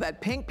 So that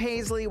pink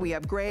paisley, we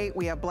have gray,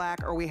 we have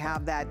black, or we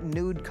have that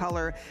nude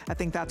color. I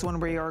think that's one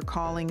we are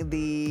calling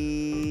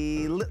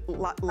the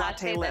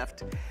latte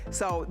lift.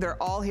 So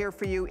they're all here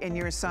for you in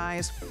your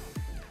size.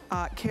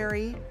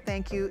 Carrie,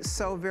 thank you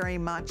so very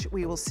much.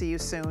 We will see you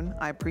soon.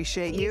 I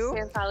appreciate you.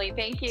 You too, Polly.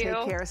 Thank you.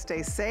 Take care,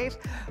 stay safe.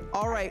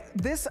 All right,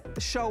 this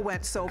show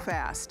went so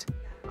fast.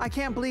 I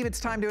can't believe it's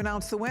time to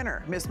announce the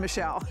winner, Miss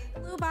Michelle.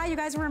 Flew by, you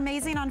guys were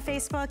amazing on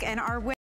Facebook, and our winner